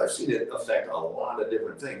shingles, I've seen it affect a lot of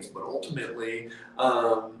different things, but ultimately,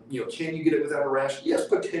 can you get it without a rash? Yes,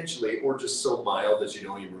 potentially, or just so mild that you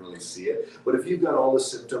don't even really see it. But if you've got all the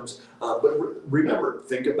symptoms, remember,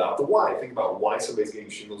 think about the why. Think about why somebody's getting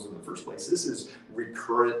shingles in the first place. This is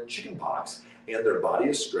recurrent chickenpox, and their body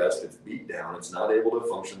is stressed, it's beat down, it's not able to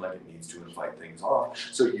function like it needs to and fight things off.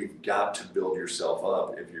 So you've got to build yourself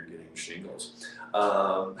up if you're getting shingles.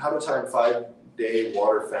 How to time 5-day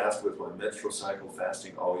water fast with my menstrual cycle.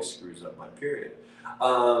 Fasting always screws up my period.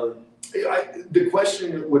 The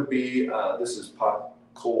question would be, this is Pot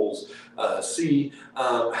Coles C,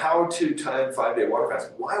 how to time 5-day water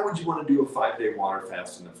fast. Why would you want to do a 5-day water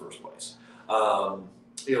fast in the first place?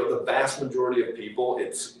 The vast majority of people,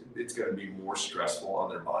 it's going to be more stressful on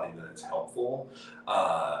their body than it's helpful.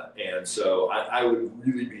 And so I would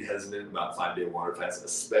really be hesitant about 5-day water fast,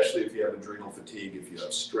 especially if you have adrenal fatigue, if you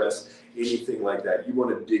have stress, anything like that. You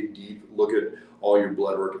want to dig deep, look at all your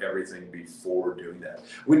blood work, everything before doing that.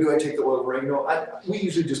 When do I take the oil of oregano? We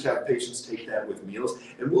usually just have patients take that with meals,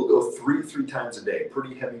 and we'll go three times a day,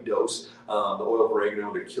 pretty heavy dose, the oil of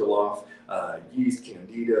oregano to kill off yeast,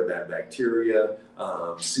 candida, bad bacteria,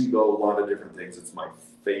 SIBO, a lot of different things. It's my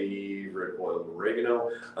favorite oil of oregano.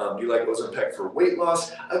 Do you like Ozempic for weight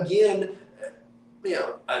loss? Again,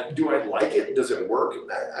 do I like it? Does it work?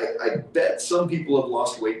 I bet some people have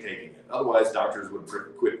lost weight taking it. Otherwise, doctors would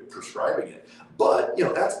quit prescribing it. But,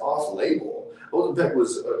 that's off-label. Ozempic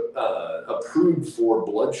was approved for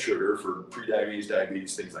blood sugar, for prediabetes,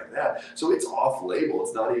 diabetes, things like that. So it's off-label.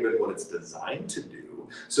 It's not even what it's designed to do.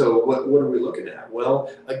 So what are we looking at?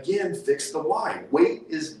 Well, again, fix the why. Weight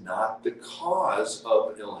is not the cause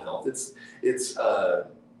of ill health. It's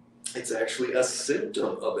actually a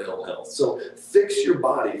symptom of ill health. So fix your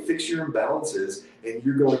body, fix your imbalances, and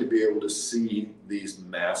you're going to be able to see these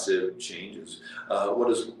massive changes.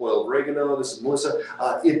 What is oil of oregano? This is Melissa.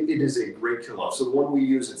 It is a great kill-off. So the one we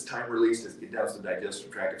use, it's time-released, it downs the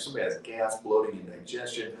digestive tract. If somebody has gas, bloating,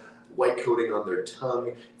 indigestion, white coating on their tongue,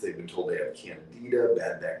 if they've been told they have candida,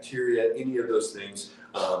 bad bacteria, any of those things,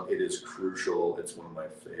 it is crucial. It's one of my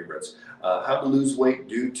favorites. How to lose weight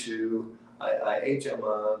due to I'm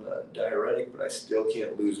on a diuretic, but I still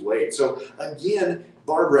can't lose weight. So again,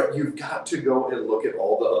 Barbara, you've got to go and look at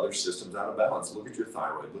all the other systems out of balance. Look at your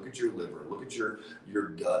thyroid, look at your liver, look at your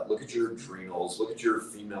gut, look at your adrenals, look at your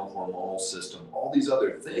female hormonal system, all these other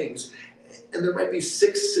things. And there might be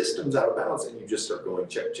 6 systems out of balance, and you just start going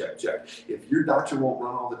check, check, check. If your doctor won't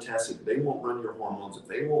run all the tests, if they won't run your hormones, if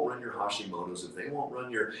they won't run your Hashimoto's, if they won't run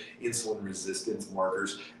your insulin resistance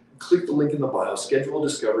markers, click the link in the bio, schedule a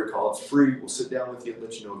discovery call. It's free. We'll sit down with you and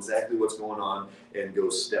let you know exactly what's going on and go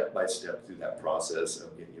step by step through that process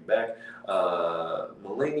of getting you back.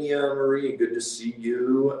 Melania Marie, good to see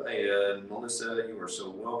you. And Melissa, you are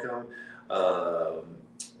so welcome.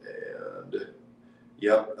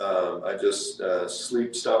 I just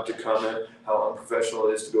stopped to comment how unprofessional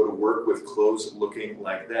it is to go to work with clothes looking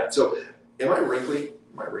like that. So am I wrinkly?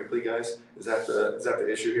 Am I wrinkly, guys? Is that the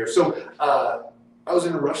issue here? So I was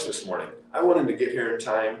in a rush this morning. I wanted to get here in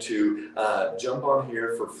time to jump on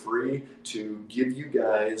here for free to give you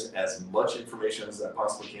guys as much information as I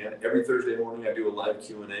possibly can. Every Thursday morning I do a live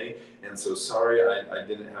Q&A, and so sorry I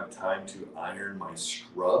didn't have time to iron my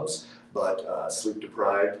scrubs, but sleep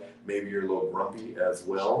deprived, maybe you're a little grumpy as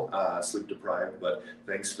well, sleep deprived, but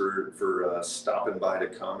thanks for stopping by to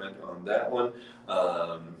comment on that one.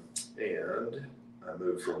 And I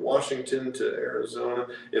moved from Washington to Arizona.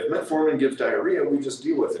 If metformin gives diarrhea, we just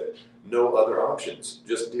deal with it. No other options.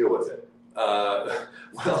 Just deal with it.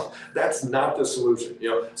 Well, that's not the solution.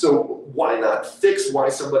 So why not fix why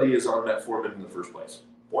somebody is on metformin in the first place?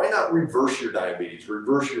 Why not reverse your diabetes,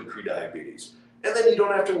 reverse your prediabetes? And then you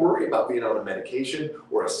don't have to worry about being on a medication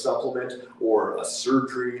or a supplement or a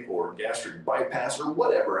surgery or gastric bypass or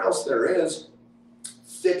whatever else there is.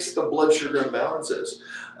 Fix the blood sugar imbalances.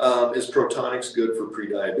 Is Protonix good for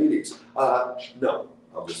prediabetes? No.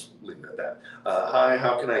 I'll just leave it at that. Hi,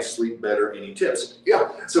 how can I sleep better? Any tips? Yeah,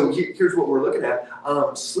 so here's what we're looking at.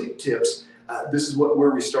 Sleep tips. This is where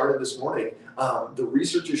we started this morning. The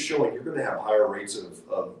research is showing you're going to have higher rates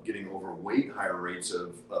of getting overweight, higher rates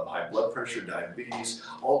of high blood pressure, diabetes,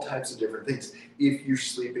 all types of different things if you're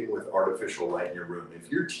sleeping with artificial light in your room.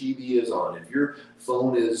 If your TV is on, if your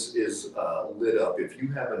phone is lit up, if you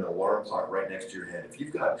have an alarm clock right next to your head, if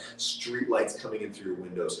you've got street lights coming in through your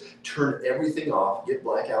windows, turn everything off, get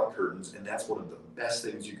blackout curtains, and that's one of the best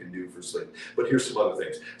things you can do for sleep. But here's some other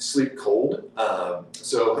things. Sleep cold.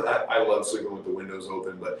 So I love sleeping with the windows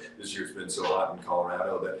open, but this year it's been so hot in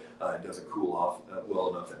Colorado that it doesn't cool off well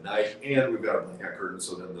enough at night. And we've got a blackout curtain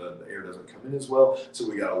so then the air doesn't come in as well. So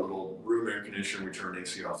we got a little room air conditioner. We turn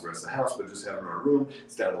AC off the rest of the house, but just having our room,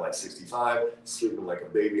 it's down to like 65, sleeping like a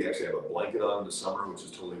baby. I actually have a blanket on in the summer, which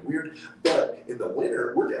is totally weird. But in the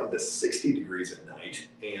winter, we're down to 60 degrees at night.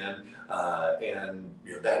 And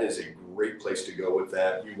you know, that is a great place to go with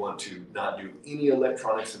that. You want to not do any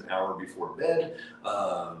electronics an hour before bed.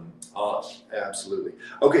 Absolutely.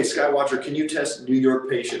 Okay, Skywatcher, can you test New York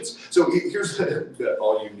patients? So here's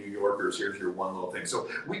all you New Yorkers, here's your one little thing. So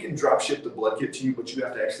we can drop ship the blood kit to you, but you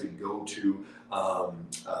have to actually go to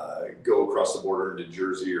go across the border into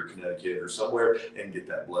Jersey or Connecticut or somewhere and get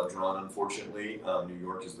that blood drawn. Unfortunately, New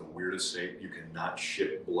York is the weirdest state. You cannot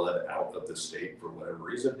ship blood out of the state for whatever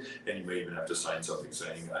reason, and you may even have to sign something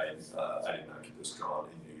saying I did not get this drawn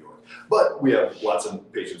in New York. But we have lots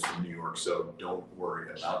of patients from New York, so don't worry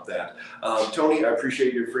about that. Tony, I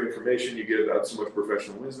appreciate your free information. You give out so much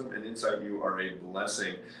professional wisdom and insight. You are a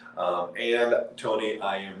blessing. And Tony,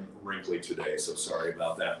 I am wrinkly today, so sorry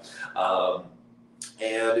about that.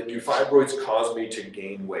 And do fibroids cause me to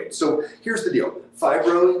gain weight? So here's the deal.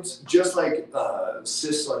 Fibroids, just like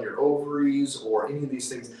cysts on your ovaries or any of these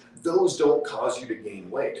things, those don't cause you to gain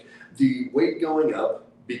weight. The weight going up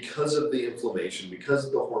because of the inflammation, because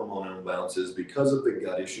of the hormonal imbalances, because of the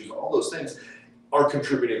gut issues, all those things are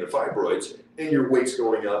contributing to fibroids, and your weight's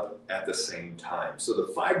going up at the same time. So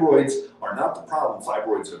the fibroids are not the problem,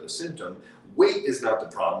 fibroids are the symptom. Weight is not the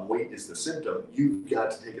problem, weight is the symptom. You've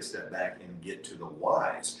got to take a step back and get to the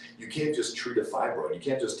whys. You can't just treat a fibroid. You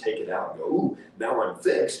can't just take it out and go, ooh, now I'm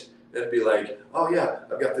fixed. That'd be like, oh yeah,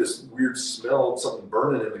 I've got this weird smell of something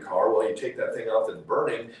burning in the car. Well, you take that thing off that's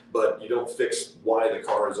burning, but you don't fix why the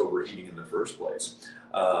car is overheating in the first place.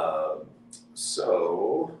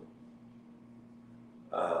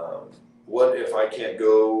 What if I can't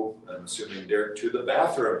go, I'm assuming, Derek, to the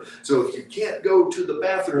bathroom? So if you can't go to the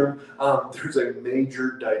bathroom, there's a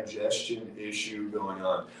major digestion issue going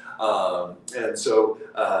on. And so,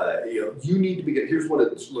 you need to be, here's what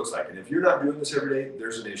it looks like. And if you're not doing this every day,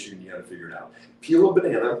 there's an issue and you got to figure it out. Peel a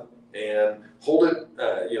banana and hold it,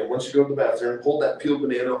 once you go to the bathroom, hold that peeled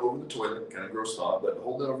banana over the toilet, kind of gross thought, but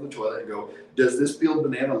hold it over the toilet and go, does this peeled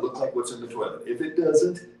banana look like what's in the toilet? If it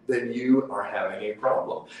doesn't, then you are having a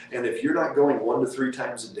problem. And if you're not going 1 to 3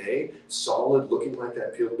 times a day, solid, looking like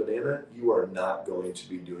that peeled banana, you are not going to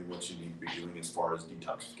be doing what you need to be doing as far as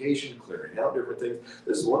detoxification, clearing out different things.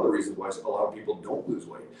 This is one of the reasons why a lot of people don't lose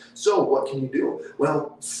weight. So what can you do?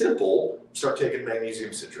 Well, simple, start taking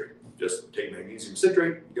magnesium citrate. Just take magnesium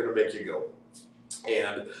citrate, going to make you go.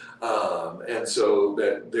 And so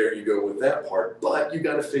that there you go with that part, but you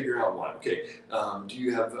got to figure out why. Okay, do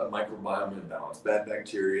you have a microbiome imbalance, bad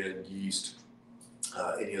bacteria, yeast,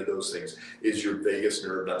 any of those things? Is your vagus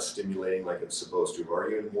nerve not stimulating like it's supposed to? Are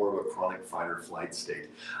you in more of a chronic fight or flight state?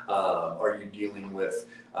 Are you dealing with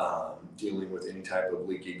any type of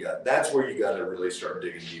leaky gut? That's where you got to really start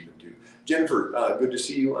digging deep into. Jennifer, good to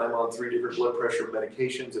see you. I'm on 3 different blood pressure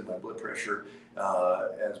medications, and my blood pressure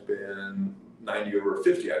has been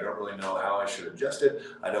 90/50. I don't really know how I should adjust it.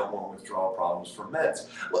 I don't want withdrawal problems from meds.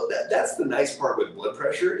 Well, that's the nice part with blood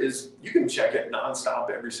pressure is you can check it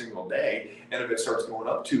nonstop every single day, and if it starts going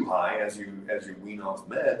up too high as you wean off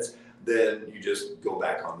meds, then you just go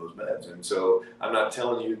back on those meds. And so I'm not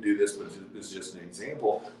telling you to do this, but this is just an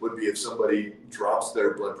example, would be if somebody drops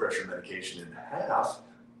their blood pressure medication in half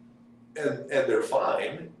and they're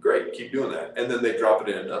fine, great, keep doing that. And then they drop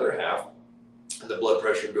it in another half, and the blood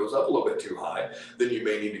pressure goes up a little bit too high, then you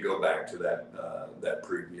may need to go back to that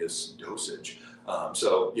previous dosage.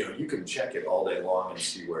 So, you can check it all day long and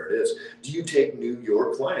see where it is. Do you take New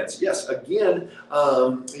York clients? Yes. Again,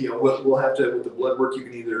 we'll have to, with the blood work, you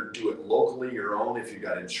can either do it locally, your own, if you've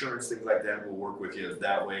got insurance, things like that, we'll work with you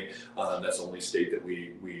that way. That's the only state that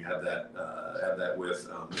we have that with.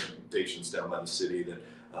 Patients down by the city that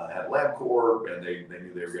had LabCorp and they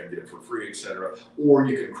knew they were going to get it for free, etc. Or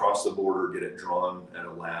you can cross the border, get it drawn at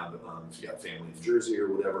a lab if you got family in Jersey or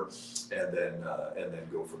whatever, and then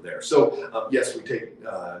go from there. So yes, we take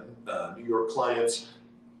New York clients.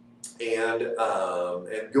 And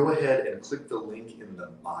go ahead and click the link in the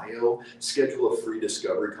bio, schedule a free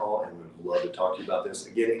discovery call, and we'd love to talk to you about this.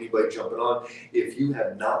 Again, anybody jumping on, if you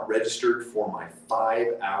have not registered for my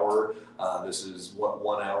 5-hour, this is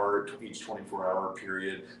 1 hour each 24-hour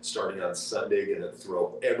period, starting on Sunday, gonna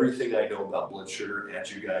throw everything I know about blood sugar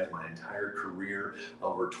at you guys. My entire career,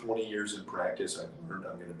 over 20 years in practice, I've learned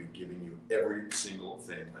I'm gonna be giving you every single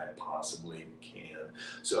thing I possibly can.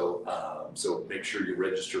 So make sure you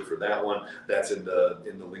register for that one. That's in the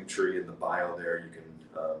link tree in the bio there. You can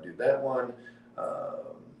do that one.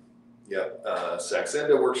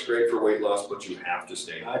 Saxenda works great for weight loss, but you have to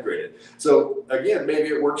stay hydrated. So again, maybe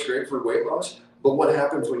it works great for weight loss, but what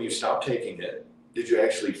happens when you stop taking it? Did you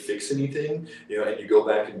actually fix anything? And you go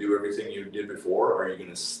back and do everything you did before? Are you going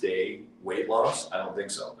to stay weight loss? I don't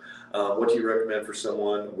think so. What do you recommend for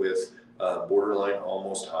someone with borderline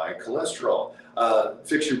almost high cholesterol?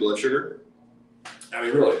 Fix your blood sugar. I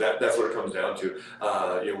mean, really, that's what it comes down to.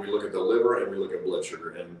 We look at the liver and we look at blood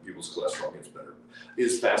sugar, and people's cholesterol gets better.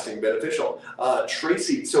 Is fasting beneficial?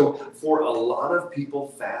 Tracy, so for a lot of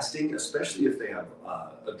people, fasting, especially if they have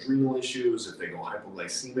adrenal issues, if they go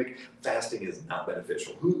hypoglycemic, fasting is not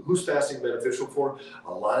beneficial. Who's fasting beneficial for?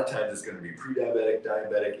 A lot of times it's going to be pre-diabetic,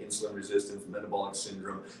 diabetic, insulin resistance, metabolic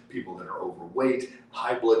syndrome, people that are overweight,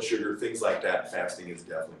 high blood sugar, things like that. Fasting is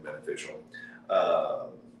definitely beneficial.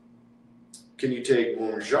 Can you take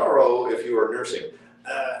Mounjaro if you are nursing?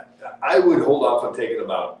 I would hold off on taking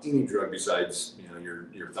about any drug besides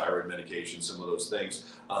your thyroid medication, some of those things.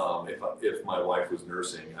 If my wife was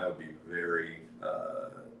nursing, I would be very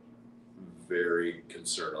very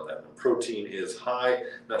concerned on that one. Protein is high.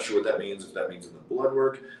 Not sure what that means. If that means in the blood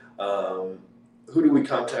work. Who do we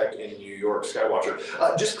contact in New York? Skywatcher.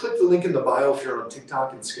 Just click the link in the bio if you're on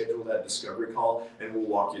TikTok and schedule that discovery call, and we'll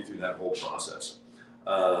walk you through that whole process.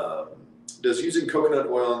 Does using coconut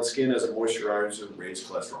oil on skin as a moisturizer raise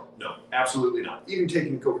cholesterol? No, absolutely not. Even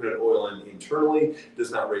taking coconut oil in internally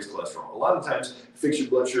does not raise cholesterol. A lot of times, fix your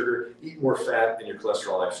blood sugar, eat more fat, and your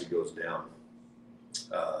cholesterol actually goes down.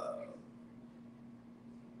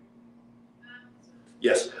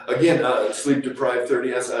 Yes, again, sleep deprived 30.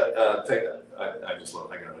 Yes, I just love.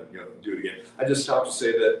 I gotta do it again. I just stopped to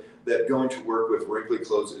say that going to work with wrinkly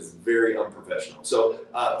clothes is very unprofessional. So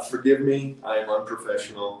forgive me, I am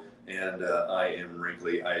unprofessional. And I am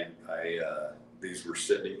wrinkly. These were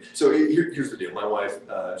sitting. So here's the deal. My wife,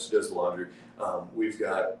 she does the laundry. We've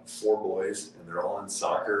got 4 boys, and they're all in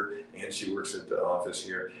soccer, and she works at the office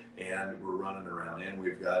here, and we're running around, and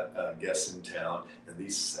we've got guests in town, and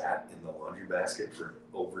these sat in the laundry basket for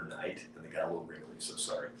overnight, and they got a little wrinkly, so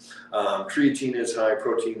sorry. Creatine is high,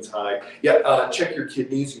 protein's high. Yeah, check your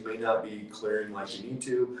kidneys. You may not be clearing like you need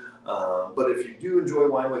to, but if you do enjoy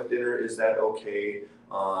wine with dinner, is that okay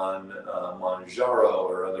on Mounjaro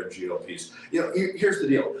or other GLPs? Here's the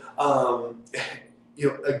deal.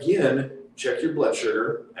 Again, check your blood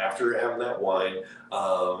sugar after having that wine.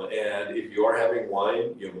 And if you are having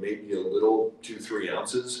wine, maybe a little 2-3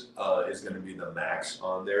 ounces is going to be the max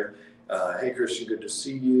on there. Hey, Christian, good to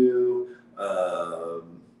see you.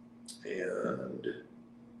 And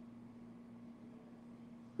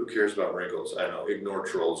who cares about wrinkles? I know, ignore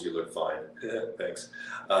trolls, you look fine. Thanks.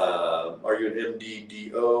 Are you an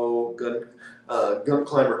MDDO gun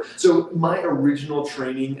climber? So my original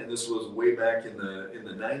training, and this was way back in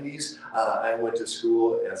the 90s, I went to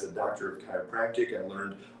school as a doctor of chiropractic. I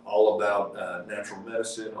learned all about natural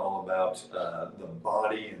medicine, all about the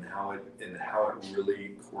body and how it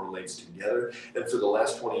really correlates together. And for the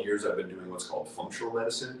last 20 years, I've been doing what's called functional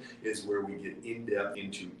medicine, is where we get in depth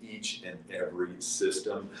into each and every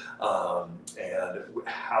system and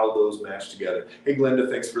how those match together. Hey, Glenda,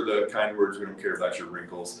 thanks for the kind words. We don't care about your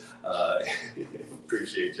wrinkles.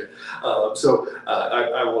 Appreciate you. So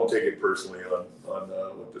I won't take it personally on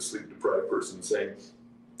what the sleep deprived person is saying.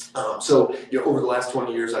 Over the last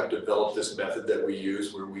 20 years, I've developed this method that we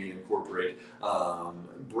use where we incorporate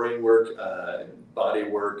brain work, body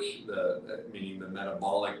work, meaning the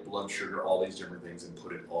metabolic, blood sugar, all these different things, and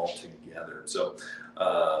put it all together. So,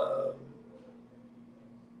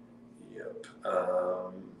 yep.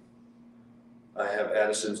 I have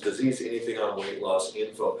Addison's disease. Anything on weight loss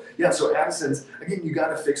info? Yeah, so Addison's, again, you got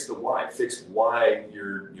to fix the why. Fix why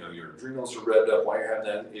your adrenals are revved up, why you're having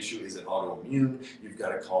that issue. Is it autoimmune? You've got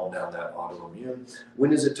to calm down that autoimmune.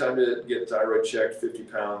 When is it time to get thyroid checked?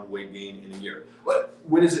 50-pound weight gain in a year. But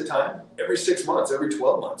when is it time? Every 6 months, every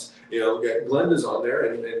 12 months. Glenda's on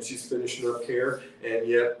there, and she's finishing up care, and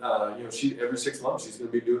yet, she every 6 months she's going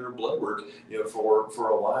to be doing her blood work, for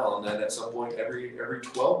a while, and then at some point every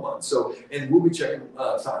 12 months. So, and we'll be checking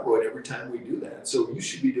thyroid every time we do that. So you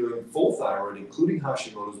should be doing full thyroid, including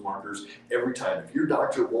Hashimoto's markers, every time. If your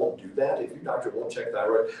doctor won't do that, if your doctor won't check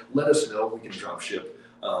thyroid, let us know. We can drop ship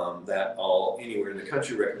that all anywhere in the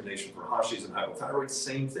country. Recommendation for Hashis and hypothyroid,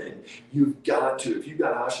 same thing. You've got to, if you've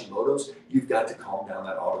got Hashimoto's, you've got to calm down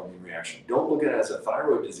that autoimmune reaction. Don't look at it as a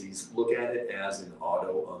thyroid disease, look at it as an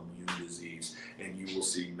autoimmune disease, and you will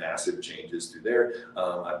see massive changes through there.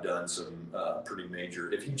 I've done some pretty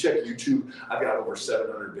major, if you check YouTube, I've got over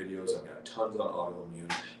 700 videos, I've got tons on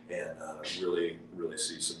autoimmune, and really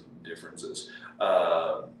see some differences.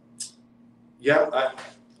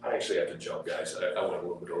 I actually have to jump, guys. I went a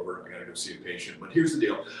little bit over. I got to go see a patient. But here's the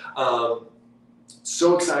deal.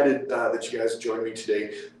 So excited that you guys joined me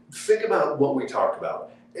today. Think about what we talked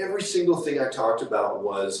about. Every single thing I talked about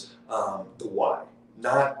was the why.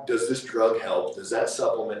 Not, does this drug help? Does that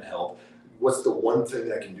supplement help? What's the one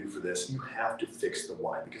thing I can do for this? You have to fix the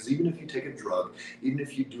why, because even if you take a drug, even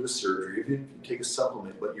if you do a surgery, even if you take a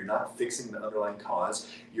supplement, but you're not fixing the underlying cause,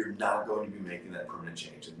 you're not going to be making that permanent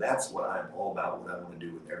change. And that's what I'm all about, what I want to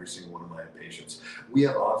do with every single one of my patients. We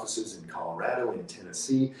have offices in Colorado, in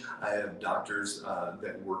Tennessee. I have doctors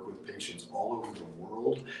that work with patients all over the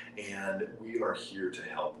world, and we are here to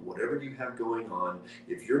help. Whatever you have going on,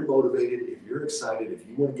 if you're motivated, if you're excited, if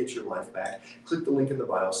you want to get your life back, click the link in the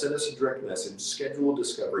bio, send us a direct message, schedule a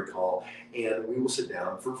discovery call, and we will sit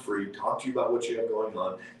down for free, talk to you about what you have going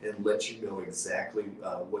on, and let you know exactly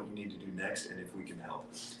what you need to do next and if we can help.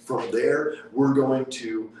 From there, we're going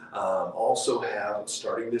to also have,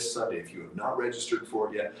 starting this Sunday, if you have not registered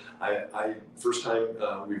for it yet, first time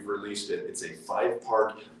we've released it, it's a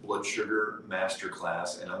 5-part blood sugar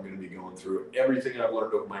masterclass, and I'm going to be going through everything I've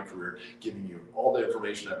learned over my career, giving you all the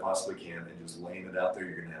information I possibly can, and just laying it out there.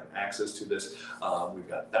 You're going to have access to this. We've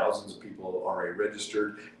got thousands of people already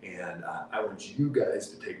registered, and I want you guys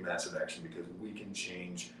to take massive action, because we can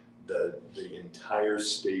change the entire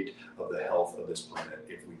state of the health of this planet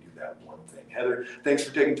if we do that one thing. Heather, thanks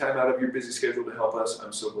for taking time out of your busy schedule to help us.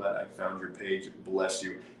 I'm so glad I found your page. Bless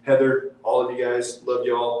you. Heather, all of you guys, love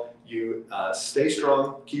y'all. You stay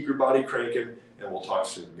strong, keep your body cranking, and we'll talk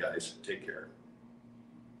soon, guys. Take care.